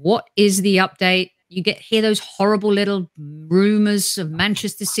 What is the update? You hear those horrible little rumors of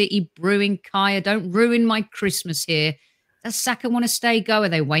Manchester City brewing. Kaya, don't ruin my Christmas here. Does Saka want to stay? Go? Are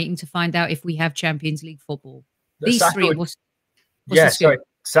they waiting to find out if we have Champions League football? These Saka three.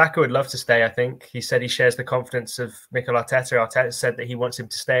 Saka would love to stay, I think. He said he shares the confidence of Mikel Arteta. Arteta said that he wants him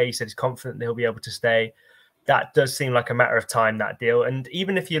to stay. He said he's confident that he'll be able to stay. That does seem like a matter of time, that deal. And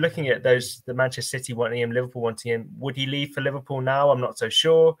even if you're looking at those, the Manchester City wanting him, Liverpool wanting him, would he leave for Liverpool now? I'm not so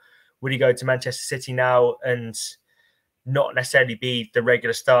sure. Would he go to Manchester City now and not necessarily be the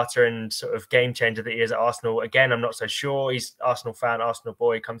regular starter and sort of game changer that he is at Arsenal? Again, I'm not so sure. He's Arsenal fan, Arsenal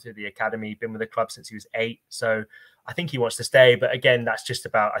boy, come through the academy, been with the club since he was 8. So I think he wants to stay. But again, that's just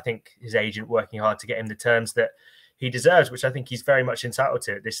about, I think, his agent working hard to get him the terms that he deserves, which I think he's very much entitled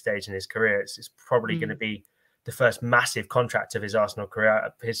to at this stage in his career. It's probably going to be the first massive contract of his Arsenal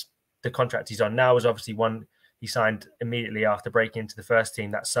career. The contract he's on now is obviously one he signed immediately after breaking into the first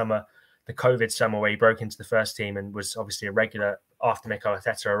team that summer, the COVID summer where he broke into the first team and was obviously a regular after Mikel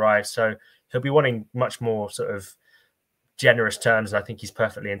Arteta arrived. So he'll be wanting much more sort of generous terms, and I think he's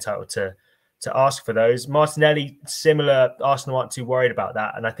perfectly entitled to ask for those. Martinelli, similar. Arsenal aren't too worried about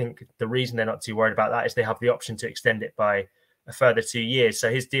that, and I think the reason they're not too worried about that is they have the option to extend it by a further 2 years.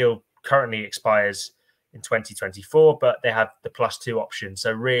 So his deal currently expires in 2024, but they have the +2 option.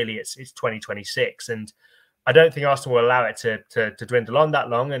 So really it's 2026. And I don't think Arsenal will allow it to dwindle on that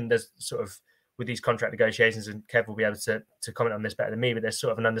long. And there's sort of, with these contract negotiations, and Kev will be able to comment on this better than me, but there's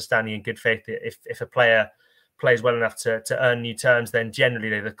sort of an understanding in good faith that if a player plays well enough to earn new terms, then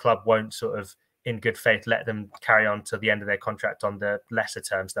generally the club won't sort of in good faith let them carry on to the end of their contract on the lesser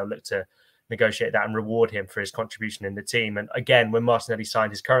terms. They'll look to negotiate that and reward him for his contribution in the team. And again, when Martinelli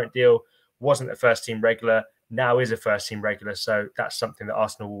signed his current deal, wasn't a first team regular, now is a first team regular. So that's something that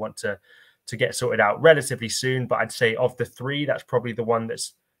Arsenal will want to get sorted out relatively soon. But I'd say of the three, that's probably the one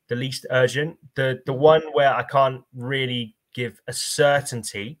that's the least urgent. The one where I can't really give a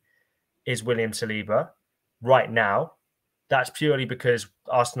certainty is William Saliba right now. That's purely because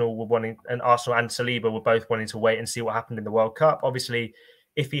Arsenal were wanting, and Arsenal and Saliba were both wanting to wait and see what happened in the World Cup. Obviously,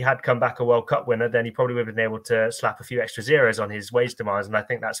 if he had come back a World Cup winner, then he probably would have been able to slap a few extra zeros on his wage demands. And I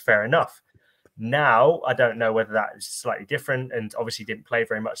think that's fair enough. Now, I don't know whether that is slightly different, and obviously didn't play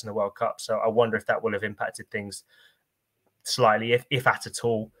very much in the World Cup. So I wonder if that will have impacted things slightly, if at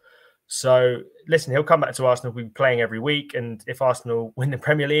all. So listen, he'll come back to Arsenal. We'll be playing every week. And if Arsenal win the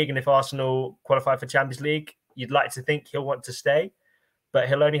Premier League and if Arsenal qualify for Champions League, you'd like to think he'll want to stay. But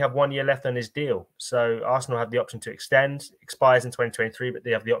he'll only have 1 year left on his deal. So Arsenal have the option to extend. Expires in 2023, but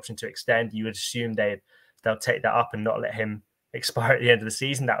they have the option to extend. You would assume they'll take that up and not let him expire at the end of the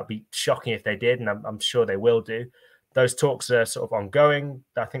season. That would be shocking if they did, and I'm sure they will do. Those talks are sort of ongoing.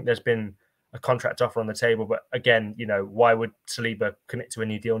 I think there's been a contract offer on the table, but again, you know, why would Saliba commit to a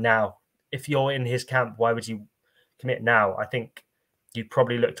new deal now? If you're in his camp, why would you commit now? I think you'd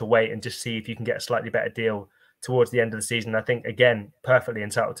probably look to wait and just see if you can get a slightly better deal towards the end of the season. I think, again, perfectly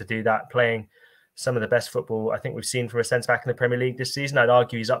entitled to do that, playing some of the best football I think we've seen from a centre-back in the Premier League this season. I'd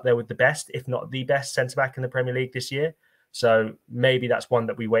argue he's up there with the best, if not the best centre-back in the Premier League this year. So maybe that's one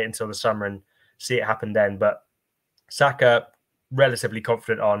that we wait until the summer and see it happen then. But Saka, relatively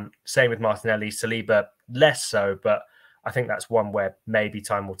confident on. Same with Martinelli. Saliba, less so. But I think that's one where maybe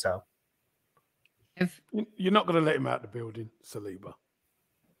time will tell. You're not going to let him out the building, Saliba.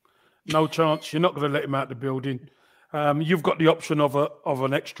 No chance. You're not going to let him out the building. You've got the option of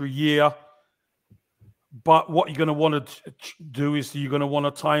an extra year. But what you're going to want to do is you're going to want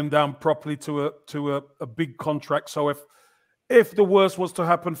to tie him down properly to a big contract. So if the worst was to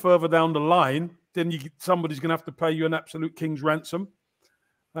happen further down the line, then somebody's going to have to pay you an absolute king's ransom.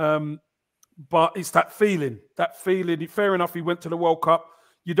 But it's that feeling. Fair enough, he went to the World Cup.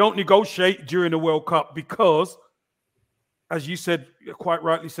 You don't negotiate during the World Cup because, as you said, quite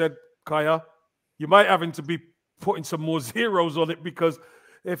rightly said, Kaya, you might having to be putting some more zeros on it because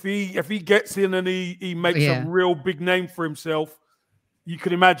if he gets in and he makes a real big name for himself, you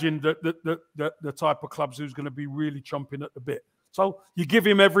can imagine the type of clubs who's going to be really chomping at the bit. So you give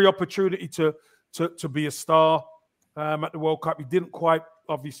him every opportunity to be a star at the World Cup. He didn't quite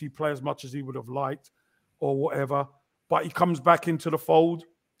obviously play as much as he would have liked or whatever, but he comes back into the fold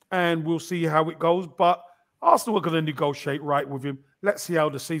and we'll see how it goes. But Arsenal are going to negotiate right with him. Let's see how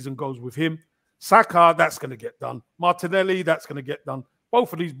the season goes with him. Saka, that's going to get done. Martinelli, that's going to get done.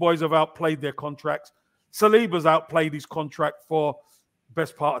 Both of these boys have outplayed their contracts. Saliba's outplayed his contract for the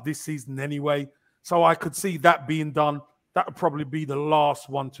best part of this season anyway. So I could see that being done. That would probably be the last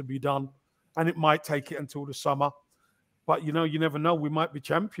one to be done. And it might take it until the summer. But, you know, you never know. We might be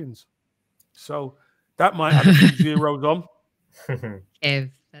champions. So that might have a few zeros on.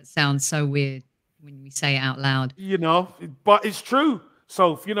 Kev, that sounds so weird when we say it out loud. You know, but it's true.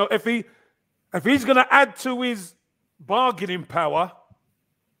 So, you know, if he's going to add to his bargaining power,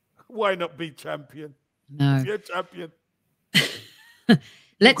 why not be champion? No. If you're champion.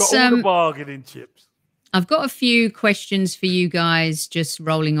 Let's got all the bargaining chips. I've got a few questions for you guys, just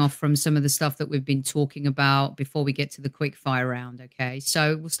rolling off from some of the stuff that we've been talking about before we get to the quick fire round. Okay,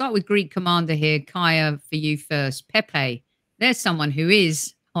 so we'll start with Greek Commander here. Kaya, for you first. Pepe, there's someone who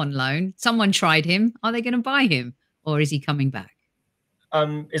is on loan. Someone tried him. Are they going to buy him, or is he coming back?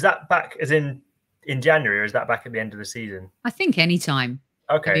 Is that back as in January, or is that back at the end of the season? I think anytime.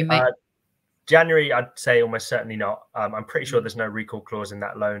 Okay. January, I'd say almost certainly not. I'm pretty sure there's no recall clause in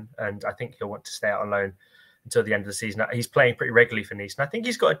that loan, and I think he'll want to stay out on loan until the end of the season. He's playing pretty regularly for Nice, and I think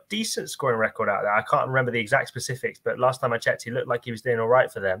he's got a decent scoring record out there. I can't remember the exact specifics, but last time I checked, he looked like he was doing all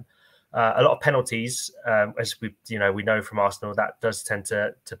right for them. A lot of penalties, as we know from Arsenal, that does tend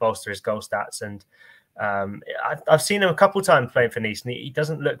to bolster his goal stats. And I've seen him a couple of times playing for Nice, and he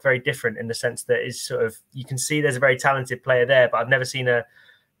doesn't look very different in the sense that it's sort of, you can see there's a very talented player there, but I've never seen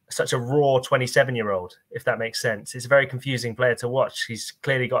such a raw 27-year-old, if that makes sense. It's a very confusing player to watch. He's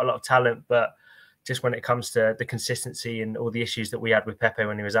clearly got a lot of talent, but just when it comes to the consistency and all the issues that we had with Pepe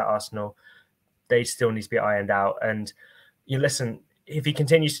when he was at Arsenal, they still need to be ironed out. And you listen, if he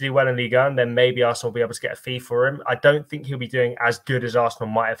continues to do well in Ligue 1, then maybe Arsenal will be able to get a fee for him. I don't think he'll be doing as good as Arsenal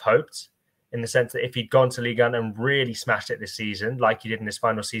might have hoped, in the sense that if he'd gone to Ligue 1 and really smashed it this season, like he did in his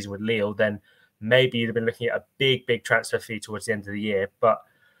final season with Lille, then maybe you'd have been looking at a big transfer fee towards the end of the year. But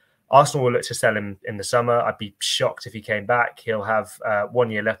Arsenal will look to sell him in the summer. I'd be shocked if he came back. He'll have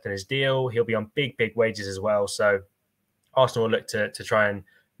 1 year left in his deal. He'll be on big wages as well. So Arsenal will look to try and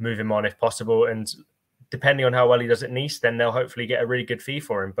move him on if possible. And depending on how well he does at Nice, then they'll hopefully get a really good fee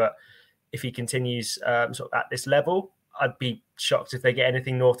for him. But if he continues sort of at this level, I'd be shocked if they get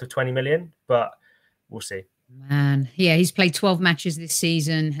anything north of 20 million. But we'll see. Man, yeah, he's played 12 matches this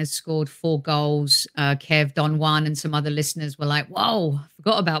season, has scored 4 goals. Kev, Don Juan, and some other listeners were like, whoa,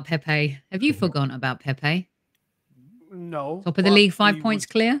 forgot about Pepe. Have you forgotten about Pepe? No. Top of the league, 5 points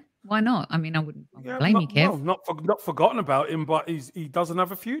clear? Why not? I mean, I wouldn't blame you, Kev. No, not forgotten about him, but he doesn't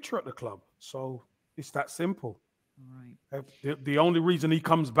have a future at the club. So it's that simple. Right. The only reason he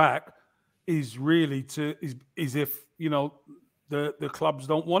comes back is really is if, you know, the clubs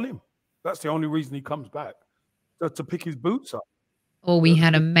don't want him. That's the only reason he comes back. To pick his boots up. Or we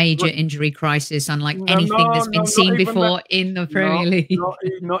had a major injury crisis, unlike anything that's been seen before in the Premier League.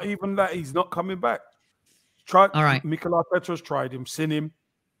 Not even that. He's not coming back. All right. Mikel Arteta's tried him, seen him.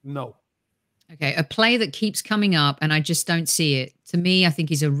 No. Okay, a player that keeps coming up, and I just don't see it. To me, I think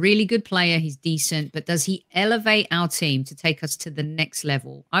he's a really good player. He's decent, but does he elevate our team to take us to the next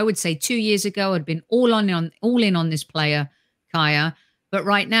level? I would say 2 years ago, I'd been all in on this player, Kaya. But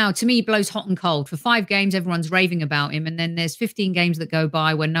right now, to me, he blows hot and cold. For 5 games, everyone's raving about him. And then there's 15 games that go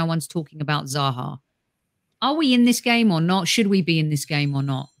by where no one's talking about Zaha. Are we in this game or not? Should we be in this game or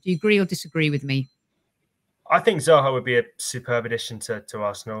not? Do you agree or disagree with me? I think Zaha would be a superb addition to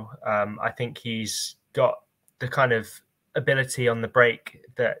Arsenal. I think he's got the kind of ability on the break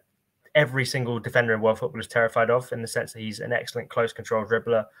that every single defender in world football is terrified of, in the sense that he's an excellent close control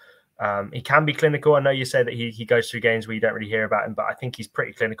dribbler. He can be clinical. I know you say that he goes through games where you don't really hear about him, but I think he's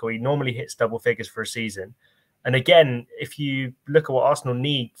pretty clinical. He normally hits double figures for a season. And again, if you look at what Arsenal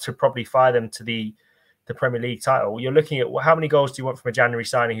need to probably fire them to the Premier League title, you're looking at how many goals do you want from a January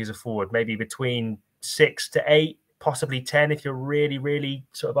signing who's a forward? Maybe between 6 to 8, possibly 10 if you're really, really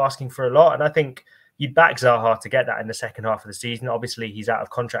sort of asking for a lot. And I think you'd back Zaha to get that in the second half of the season. Obviously, he's out of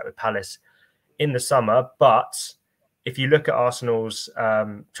contract with Palace in the summer. But if you look at Arsenal's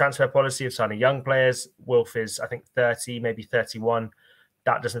transfer policy of signing young players, Wolf is, I think, 30, maybe 31.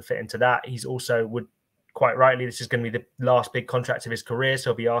 That doesn't fit into that. He's also would quite rightly, this is going to be the last big contract of his career.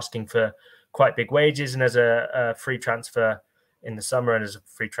 So he'll be asking for quite big wages, and as a free transfer in the summer and as a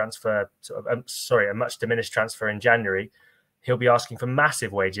free transfer, a much diminished transfer in January, he'll be asking for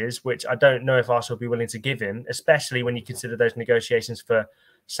massive wages, which I don't know if Arsenal will be willing to give him, especially when you consider those negotiations for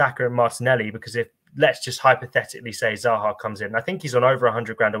Saka and Martinelli. Because if, let's just hypothetically say Zaha comes in, I think he's on over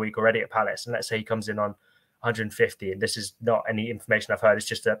 100 grand a week already at Palace, and let's say he comes in on 150, and this is not any information I've heard, it's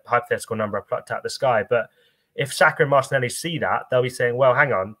just a hypothetical number I plucked out of the sky. But if Saka and Martinelli see that, they'll be saying, well,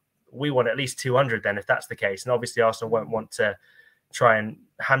 hang on, we want at least 200 then if that's the case. And obviously Arsenal won't want to try and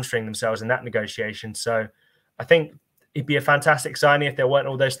hamstring themselves in that negotiation. So I think it'd be a fantastic signing if there weren't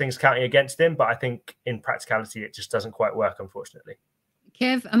all those things counting against him. But I think in practicality, it just doesn't quite work, unfortunately.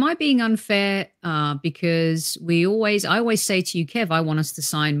 Kev, am I being unfair? Because I always say to you, Kev, I want us to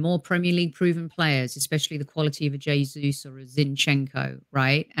sign more Premier League proven players, especially the quality of a Jesus or a Zinchenko,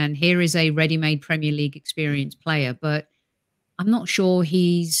 right? And here is a ready-made Premier League experienced player, but I'm not sure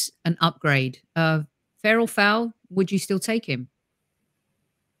he's an upgrade. Fair or foul, would you still take him?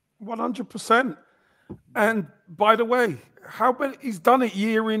 100%. And by the way, he's done it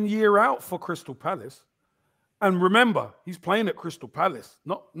year in, year out for Crystal Palace. And remember, he's playing at Crystal Palace,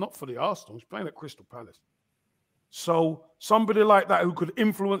 not for the Arsenal. He's playing at Crystal Palace. So somebody like that who could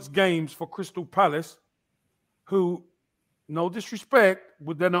influence games for Crystal Palace, who, no disrespect,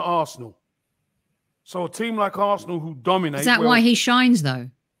 would then at Arsenal. So a team like Arsenal who dominate. Is that why he shines, though?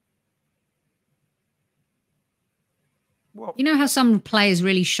 Well, you know how some players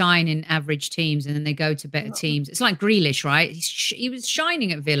really shine in average teams and then they go to better teams? It's like Grealish, right? He was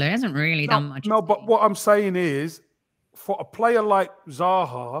shining at Villa. He hasn't really done much. No, but what I'm saying is, for a player like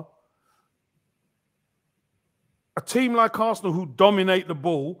Zaha, a team like Arsenal who dominate the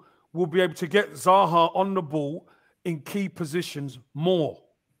ball will be able to get Zaha on the ball in key positions more.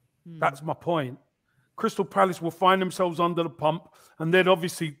 That's my point. Crystal Palace will find themselves under the pump, and then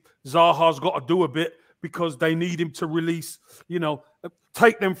obviously Zaha's got to do a bit because they need him to release,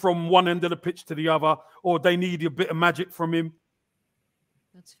 take them from one end of the pitch to the other, or they need a bit of magic from him.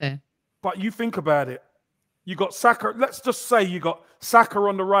 That's fair. But you think about it. You got Saka. Let's just say you got Saka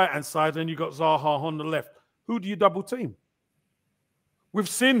on the right-hand side and you got Zaha on the left. Who do you double team? We've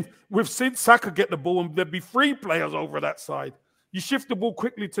seen Saka get the ball and there'd be 3 players over that side. You shift the ball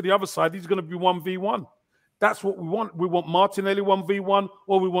quickly to the other side, he's going to be 1v1. That's what we want. We want Martinelli 1v1,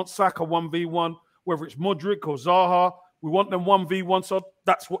 or we want Saka 1v1, whether it's Mudryk or Zaha. We want them 1v1, so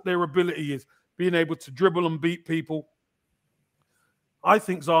that's what their ability is, being able to dribble and beat people. I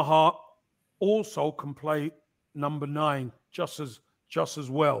think Zaha also can play number 9 just as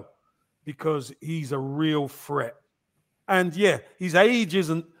well, because he's a real threat. And yeah, his age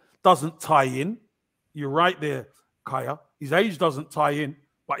doesn't tie in. You're right there, Kaya. His age doesn't tie in,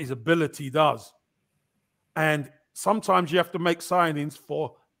 but his ability does. And sometimes you have to make signings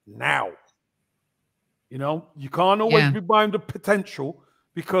for now. You can't always be buying the potential,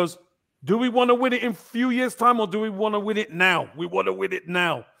 because do we want to win it in a few years' time, or do we want to win it now? We want to win it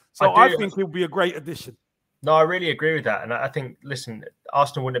now. So I think he'll be a great addition. No, I really agree with that. And I think, listen,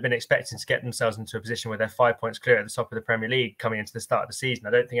 Arsenal wouldn't have been expecting to get themselves into a position where they're 5 points clear at the top of the Premier League coming into the start of the season.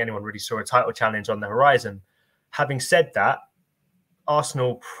 I don't think anyone really saw a title challenge on the horizon. Having said that,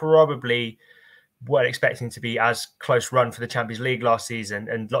 Arsenal probably weren't expecting to be as close run for the Champions League last season.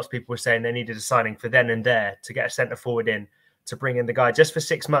 And lots of people were saying they needed a signing for then and there to get a centre forward in, to bring in the guy just for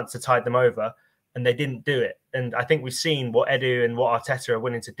 6 months to tide them over. And they didn't do it. And I think we've seen what Edu and what Arteta are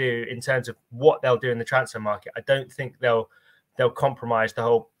willing to do in terms of what they'll do in the transfer market. I don't think they'll compromise the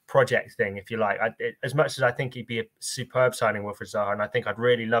whole project thing, if you like. As much as I think he'd be a superb signing, Wilfried Zaha, and I think I'd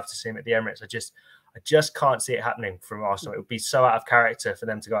really love to see him at the Emirates, I just can't see it happening from Arsenal. It would be so out of character for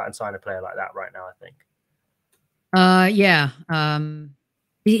them to go out and sign a player like that right now, I think.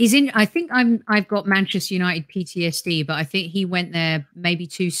 He's in. I think I've got Manchester United PTSD, but I think he went there maybe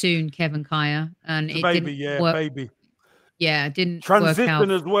too soon, Kevin Kaya, and it didn't work. Yeah, it didn't transition work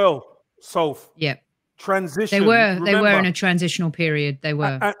out as well. Soph. Yeah, transition. They were in a transitional period. They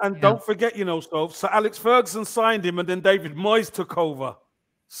were, and don't forget, Soph. So Alex Ferguson signed him, and then David Moyes took over.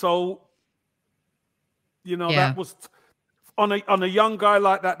 So, that was on a young guy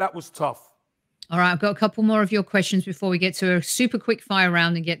like that. That was tough. All right, I've got a couple more of your questions before we get to a super quick fire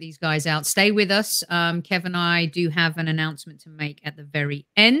round and get these guys out. Stay with us. Kev and I do have an announcement to make at the very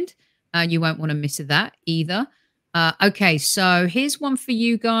end. You won't want to miss that either. Okay, so here's one for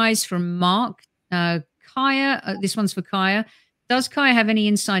you guys from Mark. Kaya, this one's for Kaya. Does Kaya have any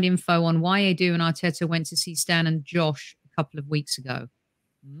inside info on why Edu and Arteta went to see Stan and Josh a couple of weeks ago?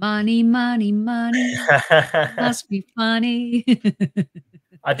 Money, money, money. Must be funny.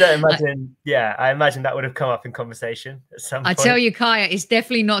 I don't imagine. I imagine that would have come up in conversation at some point. I tell you, Kaya, it's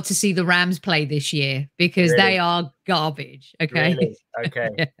definitely not to see the Rams play this year because they are garbage. Okay. Really?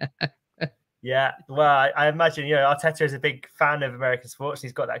 Okay. Yeah. Well, I imagine, Arteta is a big fan of American sports.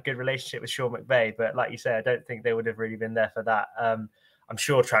 He's got that good relationship with Sean McVay. But like you say, I don't think they would have really been there for that. I'm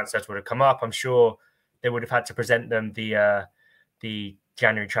sure transfers would have come up. I'm sure they would have had to present them the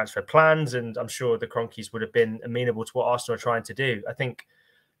January transfer plans. And I'm sure the Cronkies would have been amenable to what Arsenal are trying to do. I think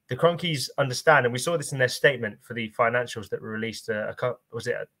the Cronkies understand, and we saw this in their statement for the financials that were released,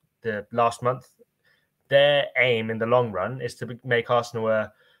 the last month? Their aim in the long run is to make Arsenal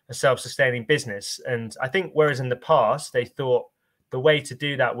a self-sustaining business. And I think whereas in the past, they thought the way to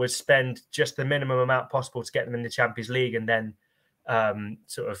do that was spend just the minimum amount possible to get them in the Champions League and then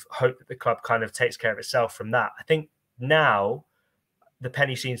sort of hope that the club kind of takes care of itself from that. I think now the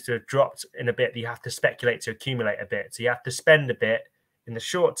penny seems to have dropped in a bit. You have to speculate to accumulate a bit. So you have to spend a bit in the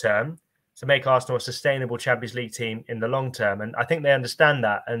short term to make Arsenal a sustainable Champions League team in the long term. And I think they understand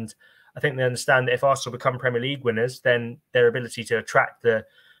that. And I think they understand that if Arsenal become Premier League winners, then their ability to attract the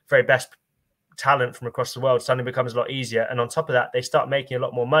very best talent from across the world suddenly becomes a lot easier. And on top of that, they start making a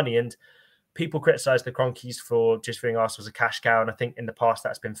lot more money. And people criticize the Cronkies for just viewing Arsenal as a cash cow. And I think in the past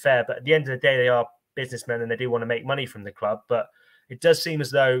that's been fair. But at the end of the day, they are businessmen and they do want to make money from the club. But it does seem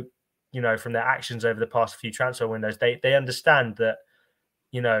as though, from their actions over the past few transfer windows, they understand that,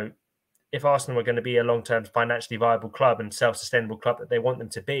 if Arsenal are going to be a long-term financially viable club and self-sustainable club that they want them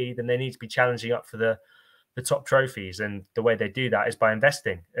to be, then they need to be challenging up for the top trophies. And the way they do that is by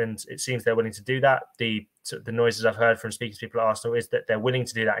investing. And it seems they're willing to do that. The noises I've heard from speaking to people at Arsenal is that they're willing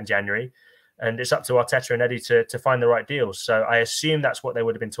to do that in January. And it's up to Arteta and Eddie to find the right deals. So I assume that's what they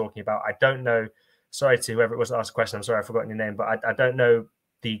would have been talking about. I don't know. Sorry to whoever it was that asked the question. I'm sorry I've forgotten your name, but I don't know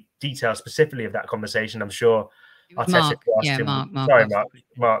the details specifically of that conversation. I'm sure Arteta asked him. Mark. Sorry,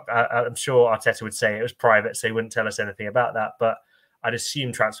 Mark. I'm sure Arteta would say it was private, so he wouldn't tell us anything about that. But I'd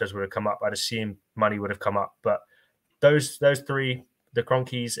assume transfers would have come up. I'd assume money would have come up. But those three, the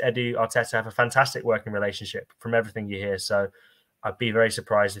Cronkies, Edu, Arteta, have a fantastic working relationship from everything you hear. So I'd be very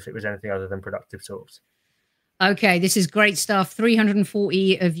surprised if it was anything other than productive talks. Okay, this is great stuff.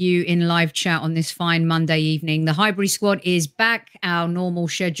 340 of you in live chat on this fine Monday evening. The Highbury Squad is back. Our normal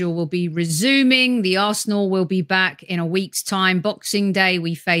schedule will be resuming. The Arsenal will be back in a week's time. Boxing Day,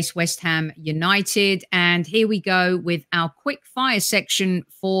 we face West Ham United. And here we go with our quick fire section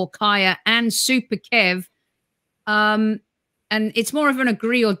for Kaya and Super Kev. And it's more of an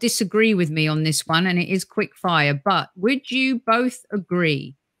agree or disagree with me on this one, and it is quick fire. But would you both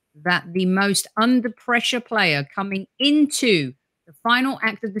agree that the most under pressure player coming into the final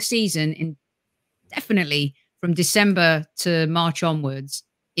act of the season, in definitely from December to March onwards,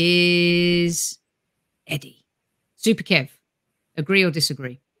 is Eddie? Super Kev, agree or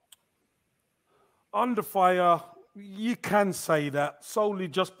disagree? Under fire, you can say that solely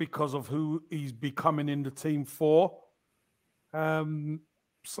just because of who he's becoming in the team for.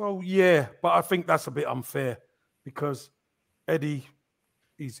 So yeah, but I think that's a bit unfair because Eddie,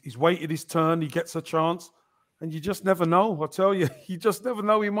 he's waited his turn, he gets a chance, and you just never know. I tell you, you just never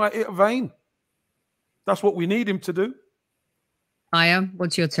know. He might hit a vein. That's what we need him to do. Aya,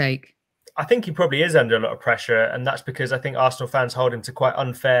 what's your take? I think he probably is under a lot of pressure, and that's because I think Arsenal fans hold him to quite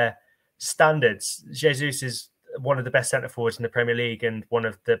unfair standards. Jesus is one of the best centre forwards in the Premier League and one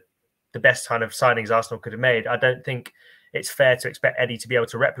of the best kind of signings Arsenal could have made. I don't think it's fair to expect Eddie to be able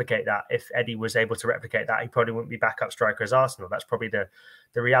to replicate that. If Eddie was able to replicate that, he probably wouldn't be backup striker as Arsenal. That's probably the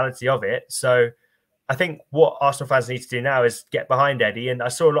reality of it. So I think what Arsenal fans need to do now is get behind Eddie. And I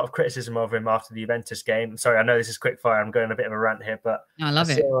saw a lot of criticism of him after the Juventus game. Sorry, I know this is quick fire. I'm going a bit of a rant here, but I love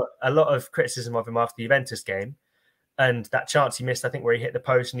it. Saw a lot of criticism of him after the Juventus game. And that chance he missed, I think, where he hit the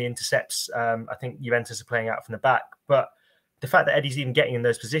post and he intercepts, I think Juventus are playing out from the back. But the fact that Eddie's even getting in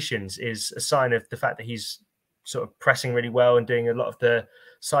those positions is a sign of the fact that he's sort of pressing really well and doing a lot of the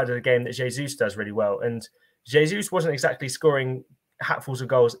side of the game that Jesus does really well. And Jesus wasn't exactly scoring hatfuls of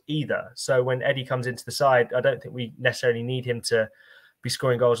goals either. So when Eddie comes into the side, I don't think we necessarily need him to be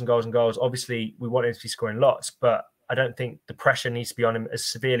scoring goals and goals and goals. Obviously, we want him to be scoring lots, but I don't think the pressure needs to be on him as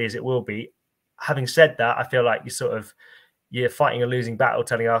severely as it will be. Having said that, I feel like you're fighting a losing battle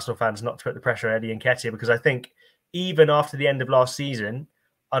telling Arsenal fans not to put the pressure on Eddie Nketiah, because I think even after the end of last season,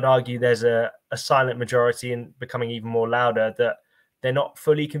 I'd argue there's a silent majority, and becoming even more louder, that they're not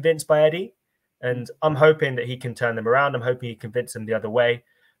fully convinced by Eddie. And I'm hoping that he can turn them around. I'm hoping he can convince them the other way.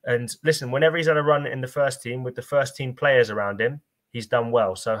 And listen, whenever he's had a run in the first team with the first team players around him, he's done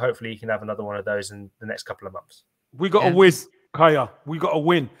well. So hopefully he can have another one of those in the next couple of months. We got to win, Kaya. We got to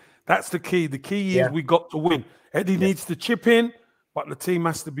win. That's the key. The key is we got to win. Eddie needs to chip in, but the team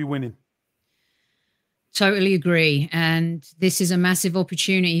has to be winning. Totally agree. And this is a massive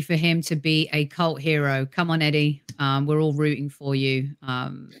opportunity for him to be a cult hero. Come on, Eddie. We're all rooting for you.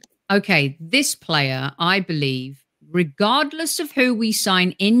 Okay, this player, I believe, regardless of who we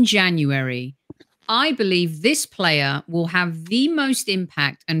sign in January, I believe this player will have the most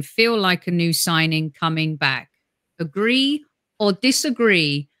impact and feel like a new signing coming back. Agree or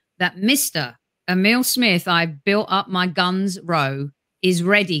disagree that Mr. Emile Smith, I've built up my guns row, is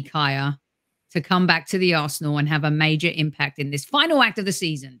ready, Kaya, to come back to the Arsenal and have a major impact in this final act of the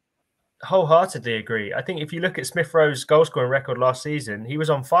season? Wholeheartedly agree. I think if you look at Smith Rowe's goal scoring record last season, he was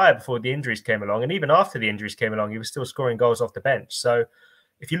on fire before the injuries came along. And even after the injuries came along, he was still scoring goals off the bench. So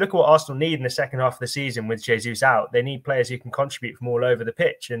if you look at what Arsenal need in the second half of the season with Jesus out, they need players who can contribute from all over the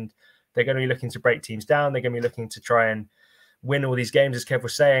pitch. And they're going to be looking to break teams down. They're going to be looking to try and win all these games, as Kev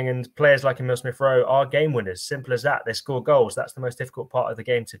was saying. And players like Emile Smith Rowe are game winners. Simple as that. They score goals. That's the most difficult part of the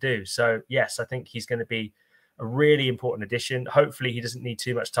game to do. So, yes, I think he's going to be a really important addition. Hopefully, he doesn't need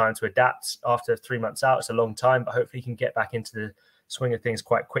too much time to adapt after 3 months out. It's a long time, but hopefully he can get back into the swing of things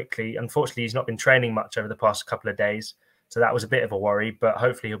quite quickly. Unfortunately, he's not been training much over the past couple of days. So that was a bit of a worry, but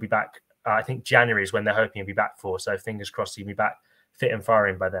hopefully he'll be back. I think January is when they're hoping he'll be back for. So fingers crossed he'll be back fit and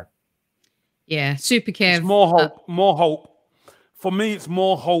firing by then. Yeah, Super Kev. It's more hope. More hope. For me, it's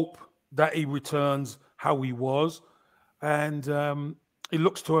more hope that he returns how he was. And he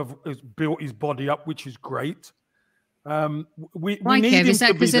looks to have built his body up, which is great. We need him. Is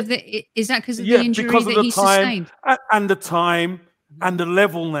that because of the injury because that of the he time, sustained? and the time and the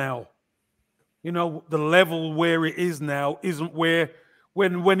level now. You know, the level where it is now isn't where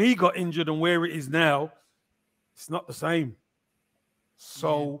when he got injured, and where it is now, it's not the same.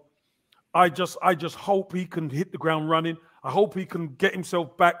 So I just hope he can hit the ground running. I hope he can get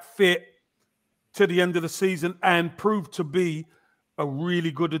himself back fit to the end of the season and prove to be a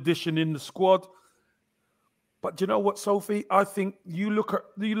really good addition in the squad. But you know what, Sophie? I think you look at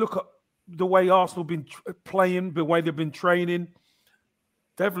the way Arsenal been playing, the way they've been training.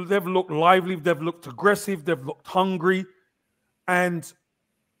 They've looked lively, they've looked aggressive, they've looked hungry, and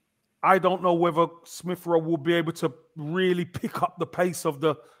I don't know whether Smith Rowe will be able to really pick up the pace of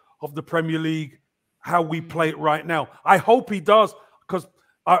the Premier League, how we play it right now. I hope he does, because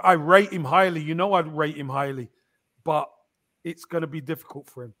I rate him highly. You know, I'd rate him highly, but it's going to be difficult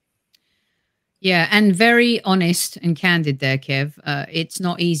for him. Yeah, and very honest and candid there, Kev. It's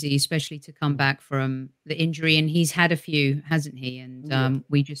not easy, especially to come back from the injury, and he's had a few, hasn't he? And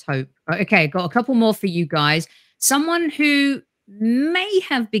we just hope. Okay, got a couple more for you guys. Someone who may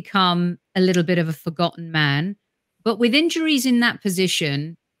have become a little bit of a forgotten man, but with injuries in that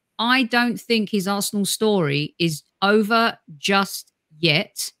position, I don't think his Arsenal story is over just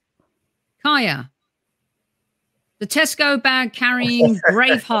yet. Kaya, the Tesco bag carrying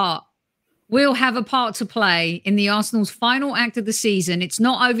Braveheart will have a part to play in the Arsenal's final act of the season. It's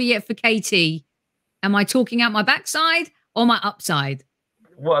not over yet for KT. Am I talking out my backside or my upside?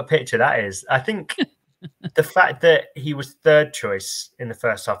 What a picture that is. I think the fact that he was third choice in the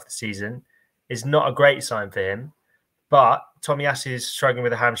first half of the season is not a great sign for him. But Tomiyasu is struggling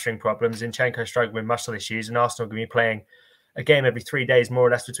with a hamstring problem, Zinchenko struggling with muscle issues, and Arsenal are going to be playing a game every 3 days, more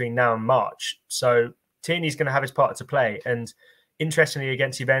or less, between now and March. So Tierney's going to have his part to play. And interestingly,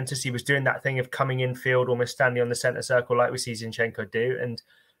 against Juventus, he was doing that thing of coming in field, almost standing on the centre circle like we see Zinchenko do. And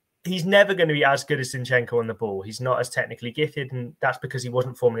he's never going to be as good as Zinchenko on the ball. He's not as technically gifted, and that's because he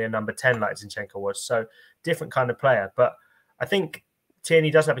wasn't formerly a number 10 like Zinchenko was. So different kind of player. But I think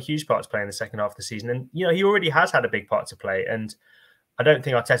Tierney does have a huge part to play in the second half of the season. And, you know, he already has had a big part to play. And I don't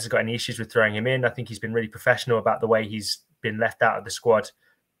think Arteta's got any issues with throwing him in. I think he's been really professional about the way he's been left out of the squad.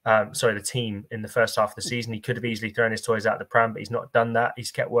 The team in the first half of the season. He could have easily thrown his toys out the pram, but he's not done that.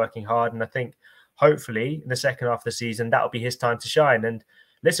 He's kept working hard. And I think hopefully in the second half of the season, that'll be his time to shine. And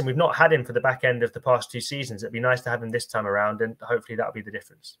listen, we've not had him for the back end of the past 2 seasons. It'd be nice to have him this time around, and hopefully that'll be the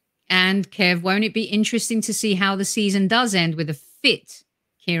difference. And Kev, won't it be interesting to see how the season does end with a fit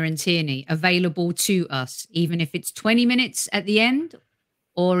Kieran Tierney available to us, even if it's 20 minutes at the end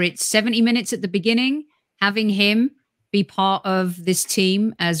or it's 70 minutes at the beginning? Having him be part of this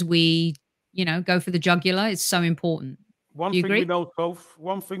team as we, go for the jugular? It's so important. One thing we know, Soph,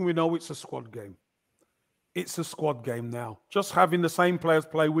 it's a squad game. It's a squad game now. Just having the same players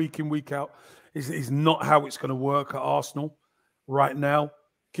play week in, week out is not how it's going to work at Arsenal right now.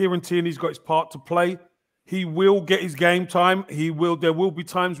 Kieran Tierney's got his part to play. He will get his game time. There will be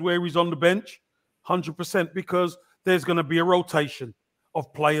times where he's on the bench, 100%, because there's going to be a rotation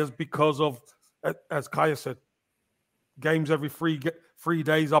of players because of, as Kaya said, games every 3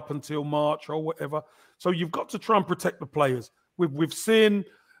 days up until March or whatever. So you've got to try and protect the players. We've seen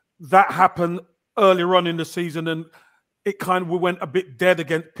that happen earlier on in the season, and it kind of went a bit dead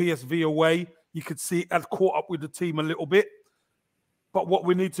against PSV away. You could see it had caught up with the team a little bit. But what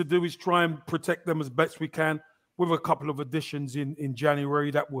we need to do is try and protect them as best we can with a couple of additions in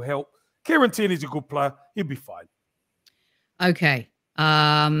January that will help. Kieran Tierney's a good player. He'll be fine. Okay.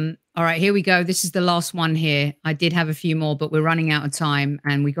 All right, here we go. This is the last one here. I did have a few more, but we're running out of time,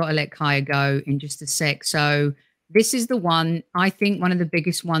 and we got to let Kaya go in just a sec. So this is the one, I think, one of the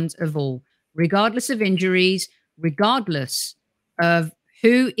biggest ones of all. Regardless of injuries, regardless of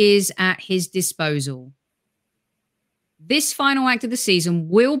who is at his disposal, this final act of the season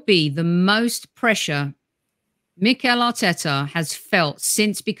will be the most pressure Mikel Arteta has felt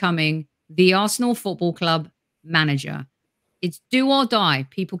since becoming the Arsenal Football Club manager. It's do or die.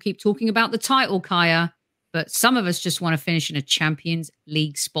 People keep talking about the title, Kaya, but some of us just want to finish in a Champions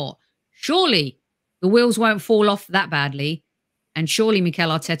League spot. Surely the wheels won't fall off that badly, and surely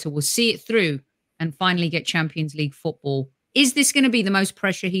Mikel Arteta will see it through and finally get Champions League football. Is this going to be the most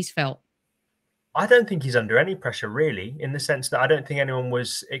pressure he's felt? I don't think he's under any pressure, really, in the sense that I don't think anyone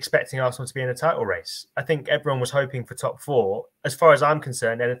was expecting Arsenal to be in a title race. I think everyone was hoping for top four. As far as I'm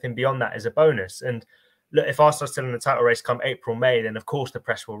concerned, anything beyond that is a bonus. And look, if Arsenal's still in the title race come April, May, then of course the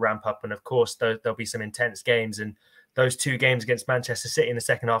pressure will ramp up. And of course, there'll be some intense games. And those 2 games against Manchester City in the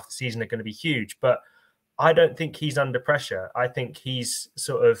second half of the season are going to be huge. But I don't think he's under pressure. I think he's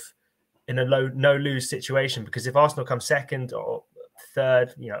sort of in a no-lose situation, because if Arsenal come second or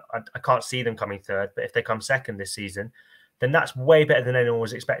third, I can't see them coming third, but if they come second this season, then that's way better than anyone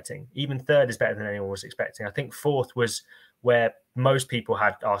was expecting. Even third is better than anyone was expecting. I think fourth was where most people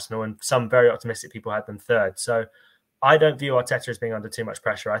had Arsenal, and some very optimistic people had them third. So I don't view Arteta as being under too much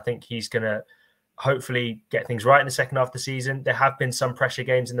pressure. I think he's going to hopefully get things right in the second half of the season. There have been some pressure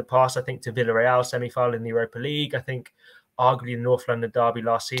games in the past, I think, to Villarreal semi-final in the Europa League. I think arguably the North London derby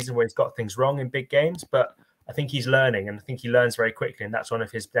last season where he's got things wrong in big games, but I think he's learning, and I think he learns very quickly, and that's one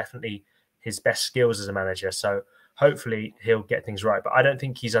of definitely his best skills as a manager. So hopefully he'll get things right, but I don't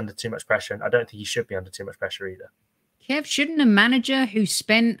think he's under too much pressure, and I don't think he should be under too much pressure either. Kev, shouldn't a manager who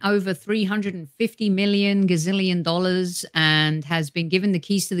spent over $350 million gazillion dollars and has been given the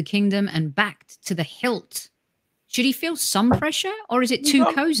keys to the kingdom and backed to the hilt, should he feel some pressure, or is it too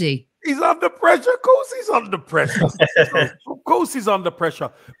cozy? He's under pressure. Of course he's under pressure. Of course he's under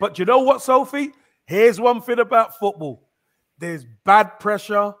pressure. But you know what, Sophie? Here's one thing about football. There's bad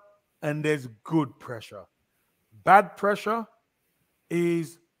pressure and there's good pressure. Bad pressure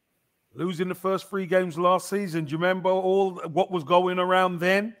is losing the first 3 games last season. Do you remember all what was going around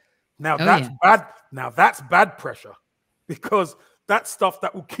then? Now that's bad. Now that's bad pressure, because that's stuff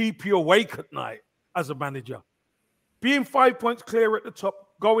that will keep you awake at night as a manager. Being 5 points clear at the top,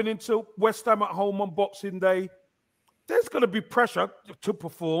 going into West Ham at home on Boxing Day, there's going to be pressure to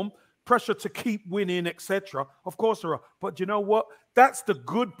perform, pressure to keep winning, etc. Of course there are. But you know what? That's the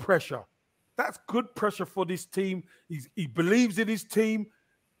good pressure. That's good pressure for this team. He believes in his team.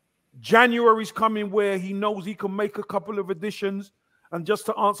 January's coming where he knows he can make a couple of additions. And just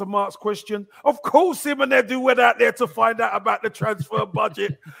to answer Mark's question, of course him and Edu went out there to find out about the transfer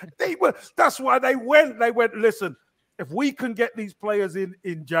budget. That's why they went. They went, listen, if we can get these players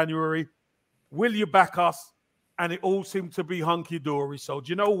in January, will you back us? And it all seemed to be hunky-dory. So do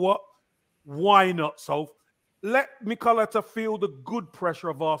you know what? Why not, Soph? Let Mikel Arteta feel the good pressure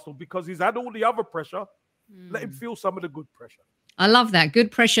of Arsenal, because he's had all the other pressure. Let him feel some of the good pressure. I love that.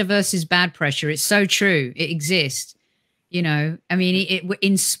 Good pressure versus bad pressure. It's so true. It exists. I mean,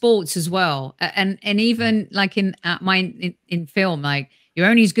 in sports as well. And even like in film, like, you're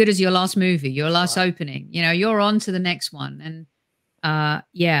only as good as your last movie, your last opening. You're on to the next one. And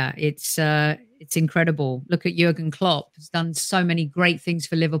it's incredible. Look at Jurgen Klopp. He's done so many great things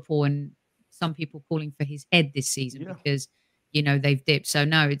for Liverpool, and some people calling for his head this season because, they've dipped. So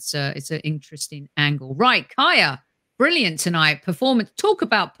no, it's an interesting angle. Right, Kaya, brilliant tonight. Performance. Talk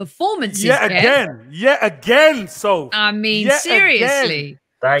about performances. Yet again. So I mean, seriously.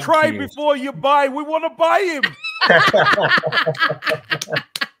 Try before you buy. We want to buy him.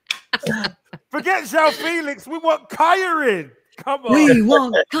 Forget João Felix. We want Kaya in. Come on. We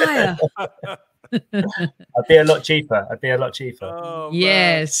want Kaya. I'd be a lot cheaper. Oh,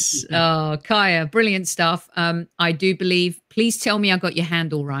 yes. Oh, Kaya, brilliant stuff. I do believe, please tell me I got your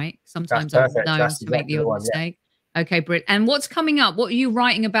handle right. Sometimes I'm known That's to make the odd one, mistake. Yeah. Okay, Britt. And what's coming up? What are you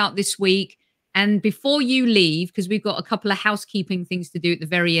writing about this week? And before you leave, because we've got a couple of housekeeping things to do at the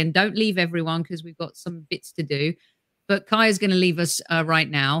very end, don't leave everyone because we've got some bits to do. But Kaya's going to leave us right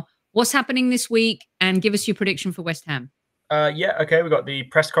now. What's happening this week? And give us your prediction for West Ham. Yeah, okay. We've got the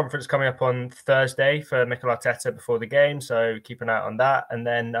press conference coming up on Thursday for Mikel Arteta before the game, so keep an eye out on that. And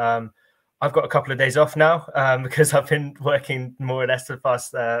then I've got a couple of days off now because I've been working more or less the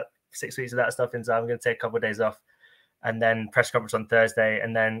past 6 weeks of that stuff, and so I'm going to take a couple of days off. And then press conference on Thursday,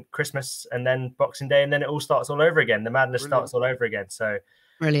 and then Christmas, and then Boxing Day, and then it all starts all over again. The madness starts all over again. So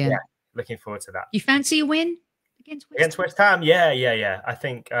brilliant. Yeah, looking forward to that. You fancy a win against West Ham? Yeah. I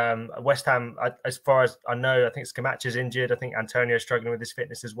think West Ham, as far as I know, I think Scamacca's injured. I think Antonio's struggling with his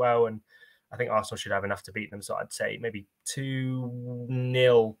fitness as well, and I think Arsenal should have enough to beat them. So I'd say maybe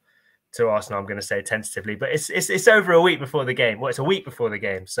 2-0 to Arsenal. I'm going to say tentatively, but it's over a week before the game. Well, it's a week before the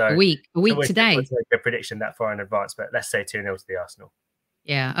game, so a week today. Make a prediction that far in advance, but let's say 2-0 to the Arsenal.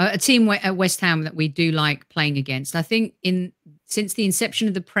 Yeah, a team at West Ham that we do like playing against. I think since the inception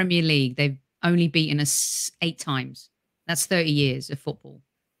of the Premier League, they've only beaten us 8 times. That's 30 years of football.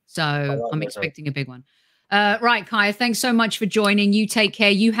 So I'm expecting a big one. Right, Kaya, thanks so much for joining. You take care.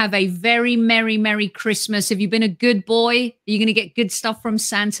 You have a very Merry Christmas. Have you been a good boy? Are you going to get good stuff from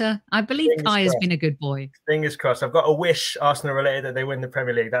Santa? I believe Kaya's been a good boy. Fingers crossed. I've got a wish, Arsenal related, that they win the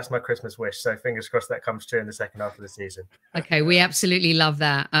Premier League. That's my Christmas wish. So fingers crossed that comes true in the second half of the season. Okay, we absolutely love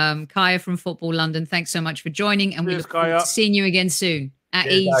that. Kaya from Football London, thanks so much for joining. And we look forward to seeing you again soon. At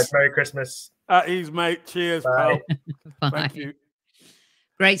Cheers, ease. Guys. Merry Christmas. At ease, mate. Cheers, Bye. pal. Thank you.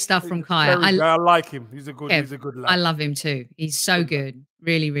 Great stuff from Kaya. I like him. He's a good lad. I love him too. He's so good.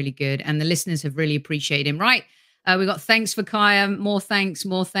 Really, really good. And the listeners have really appreciated him. Right. We got thanks for Kaya. More thanks.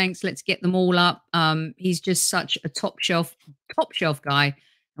 Let's get them all up. He's just such a top shelf guy.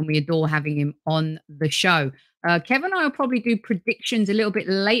 And we adore having him on the show. Kevin and I will probably do predictions a little bit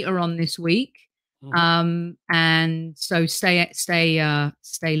later on this week. And so stay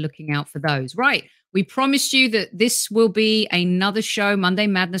looking out for those. Right. We promised you that this will be another show. Monday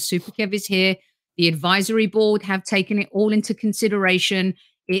Madness. Super Kev is here. The advisory board have taken it all into consideration.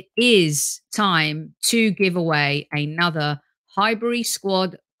 It is time to give away another Highbury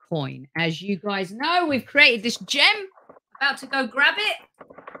Squad coin. As you guys know, we've created this gem. About to go grab it.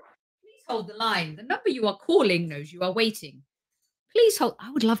 Please hold the line. The number you are calling knows you are waiting. Please hold.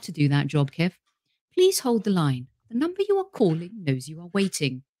 I would love to do that job, Kev. Please hold the line. The number you are calling knows you are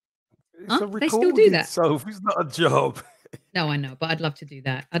waiting. They still do that. So it's not a job. No, I know, but I'd love to do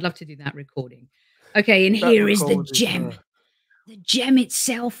that. I'd love to do that recording. Okay, and here is the gem. The gem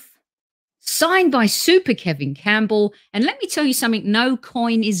itself, signed by Super Kevin Campbell. And let me tell you something, no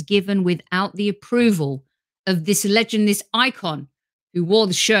coin is given without the approval of this legend, this icon who wore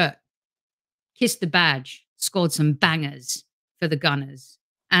the shirt, kissed the badge, scored some bangers for the Gunners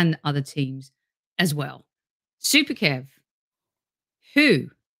and other teams as well. Super Kev,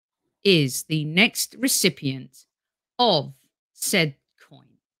 who is the next recipient of said coin?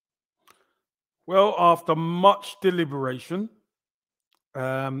 Well, after much deliberation,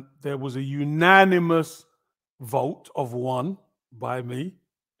 there was a unanimous vote of 1 by me.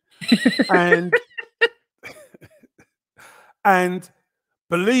 and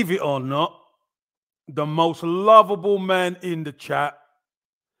believe it or not, the most lovable man in the chat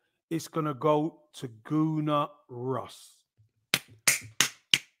is going to go to Gooner Russ.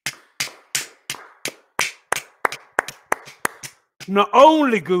 Not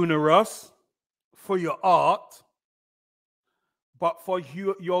only Gooner Russ for your art, but for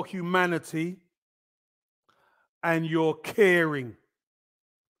your humanity and your caring.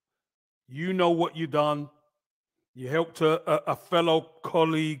 You know what you done. You helped a fellow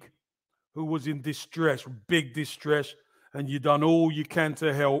colleague who was in distress, big distress, and you done all you can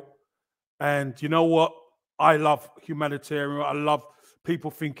to help. And you know what? I love humanitarian. I love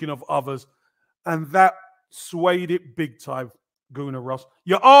people thinking of others. And that swayed it big time, Gooner Russ.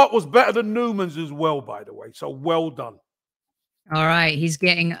 Your art was better than Newman's as well, by the way. So well done. All right. He's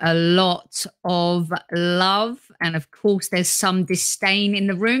getting a lot of love. And of course, there's some disdain in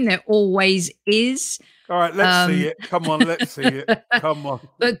the room. There always is. All right, let's see it. Come on, let's see it. Come on.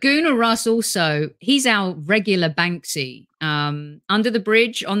 But Gooner Russ also, he's our regular Banksy. Under the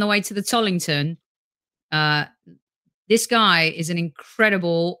bridge on the way to the Tollington. This guy is an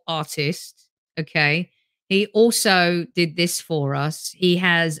incredible artist. Okay. He also did this for us. He's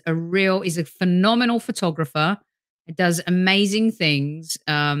a phenomenal photographer. He does amazing things.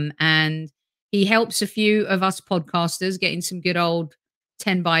 And he helps a few of us podcasters getting some good old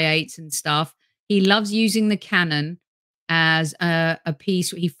 10x8s and stuff. He loves using the Canon as a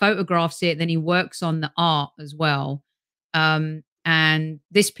piece. He photographs it, then he works on the art as well. And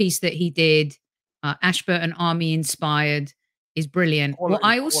this piece that he did, Ashburton Army inspired, is brilliant. What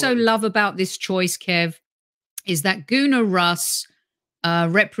I also love about this choice, Kev, is that Gooner Russ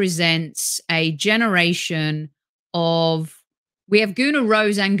represents a generation of... We have Gooner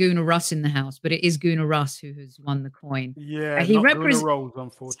Rose and Gooner Russ in the house, but it is Gooner Russ who has won the coin. Yeah, he represents Gooner Rose,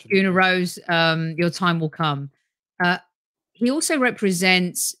 unfortunately. Gooner Rose, your time will come. He also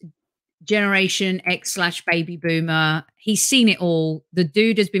represents Generation X/baby boomer. He's seen it all. The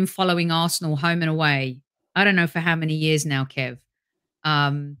dude has been following Arsenal home and away. I don't know for how many years now, Kev.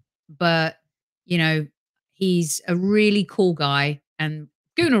 But, you know, he's a really cool guy. And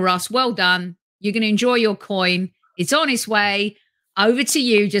Gooner Russ, well done. You're going to enjoy your coin. It's on its way. Over to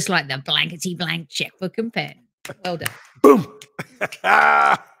you, just like the blankety-blank checkbook and pen. Well done. Boom.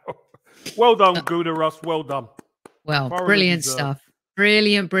 Well done, Gooner Russ. Well done. Well, brilliant stuff.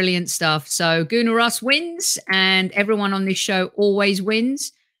 Brilliant, brilliant stuff. So Gooner Russ wins, and everyone on this show always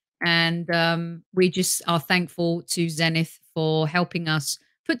wins. And we just are thankful to Zenith for helping us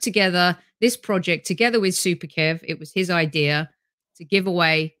put together this project together with Super Kev. It was his idea to give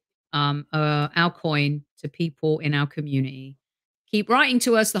away our coin to people in our community. Keep writing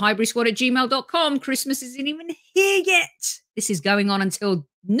to us, thehighburysquad@gmail.com. Christmas isn't even here yet. This is going on until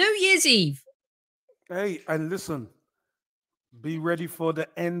New Year's Eve. Hey, and listen, be ready for the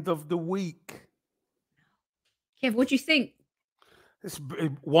end of the week. Kev, what do you think? It's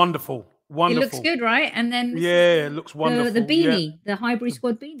wonderful. Wonderful. It looks good, right? And then yeah, it looks wonderful. The beanie, the Highbury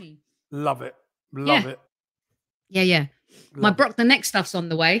Squad beanie. Love it. Love it. Yeah. My Brock the Neck stuff's on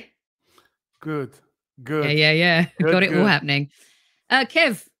the way. Good. Yeah. Good, got it all happening.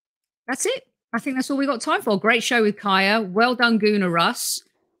 Kev, that's it. I think that's all we got time for. Great show with Kaya. Well done, Gooner Russ.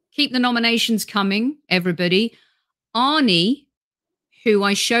 Keep the nominations coming, everybody. Arnie, who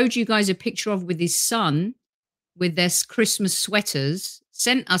I showed you guys a picture of with his son, with their Christmas sweaters,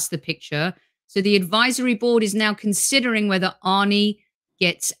 sent us the picture. So the advisory board is now considering whether Arnie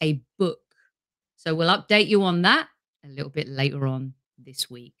gets a book. So we'll update you on that a little bit later on this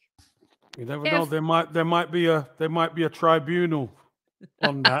week. You never know. There might be a tribunal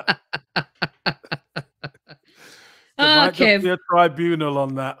on that. There might just be a tribunal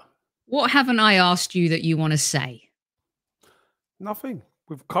on that. What haven't I asked you that you want to say? Nothing.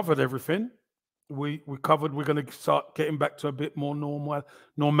 We've covered everything. We covered. We're going to start getting back to a bit more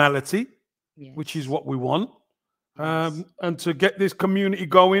normality, which is what we want. Yes. And to get this community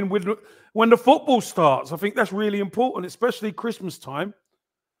going when the football starts. I think that's really important, especially Christmas time.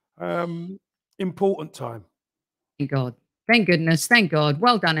 Important time. Thank God. Thank goodness. Thank God.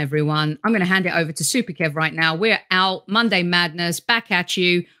 Well done, everyone. I'm going to hand it over to Super Kev right now. We're out. Monday Madness. Back at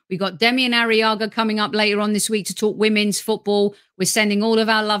you. We got Demi and Arriaga coming up later on this week to talk women's football. We're sending all of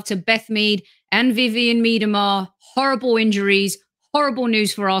our love to Beth Mead and Vivian Miedemar. Horrible injuries. Horrible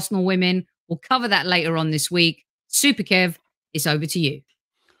news for Arsenal women. We'll cover that later on this week. Super Kev, it's over to you.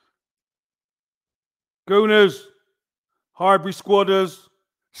 Gooners, Highbury Squadders,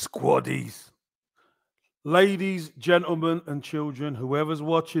 Squaddies, ladies, gentlemen, and children, whoever's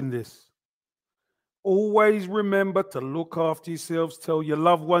watching this, always remember to look after yourselves, tell your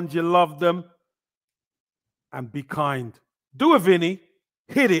loved ones you love them, and be kind. Do a Vinny,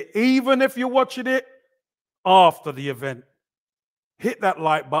 hit it, even if you're watching it after the event. Hit that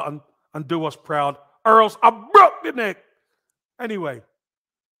like button and do us proud, or else I broke the neck. Anyway,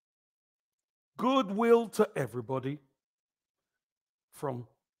 goodwill to everybody, from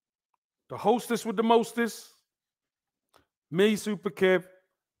the hostess with the mostest, me, Super Kev,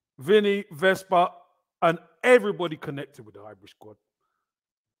 Vinny, Vespa, and everybody connected with the Highbury Squad.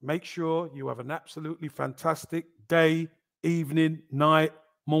 Make sure you have an absolutely fantastic day, evening, night,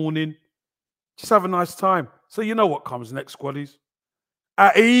 morning. Just have a nice time. So you know what comes next, Squaddies.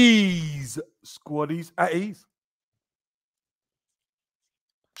 At ease, Squaddies, at ease.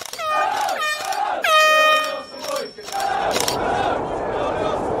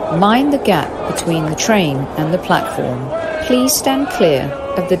 Mind the gap between the train and the platform. Please stand clear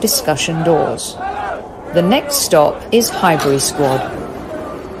of the discussion doors. The next stop is Highbury Squad.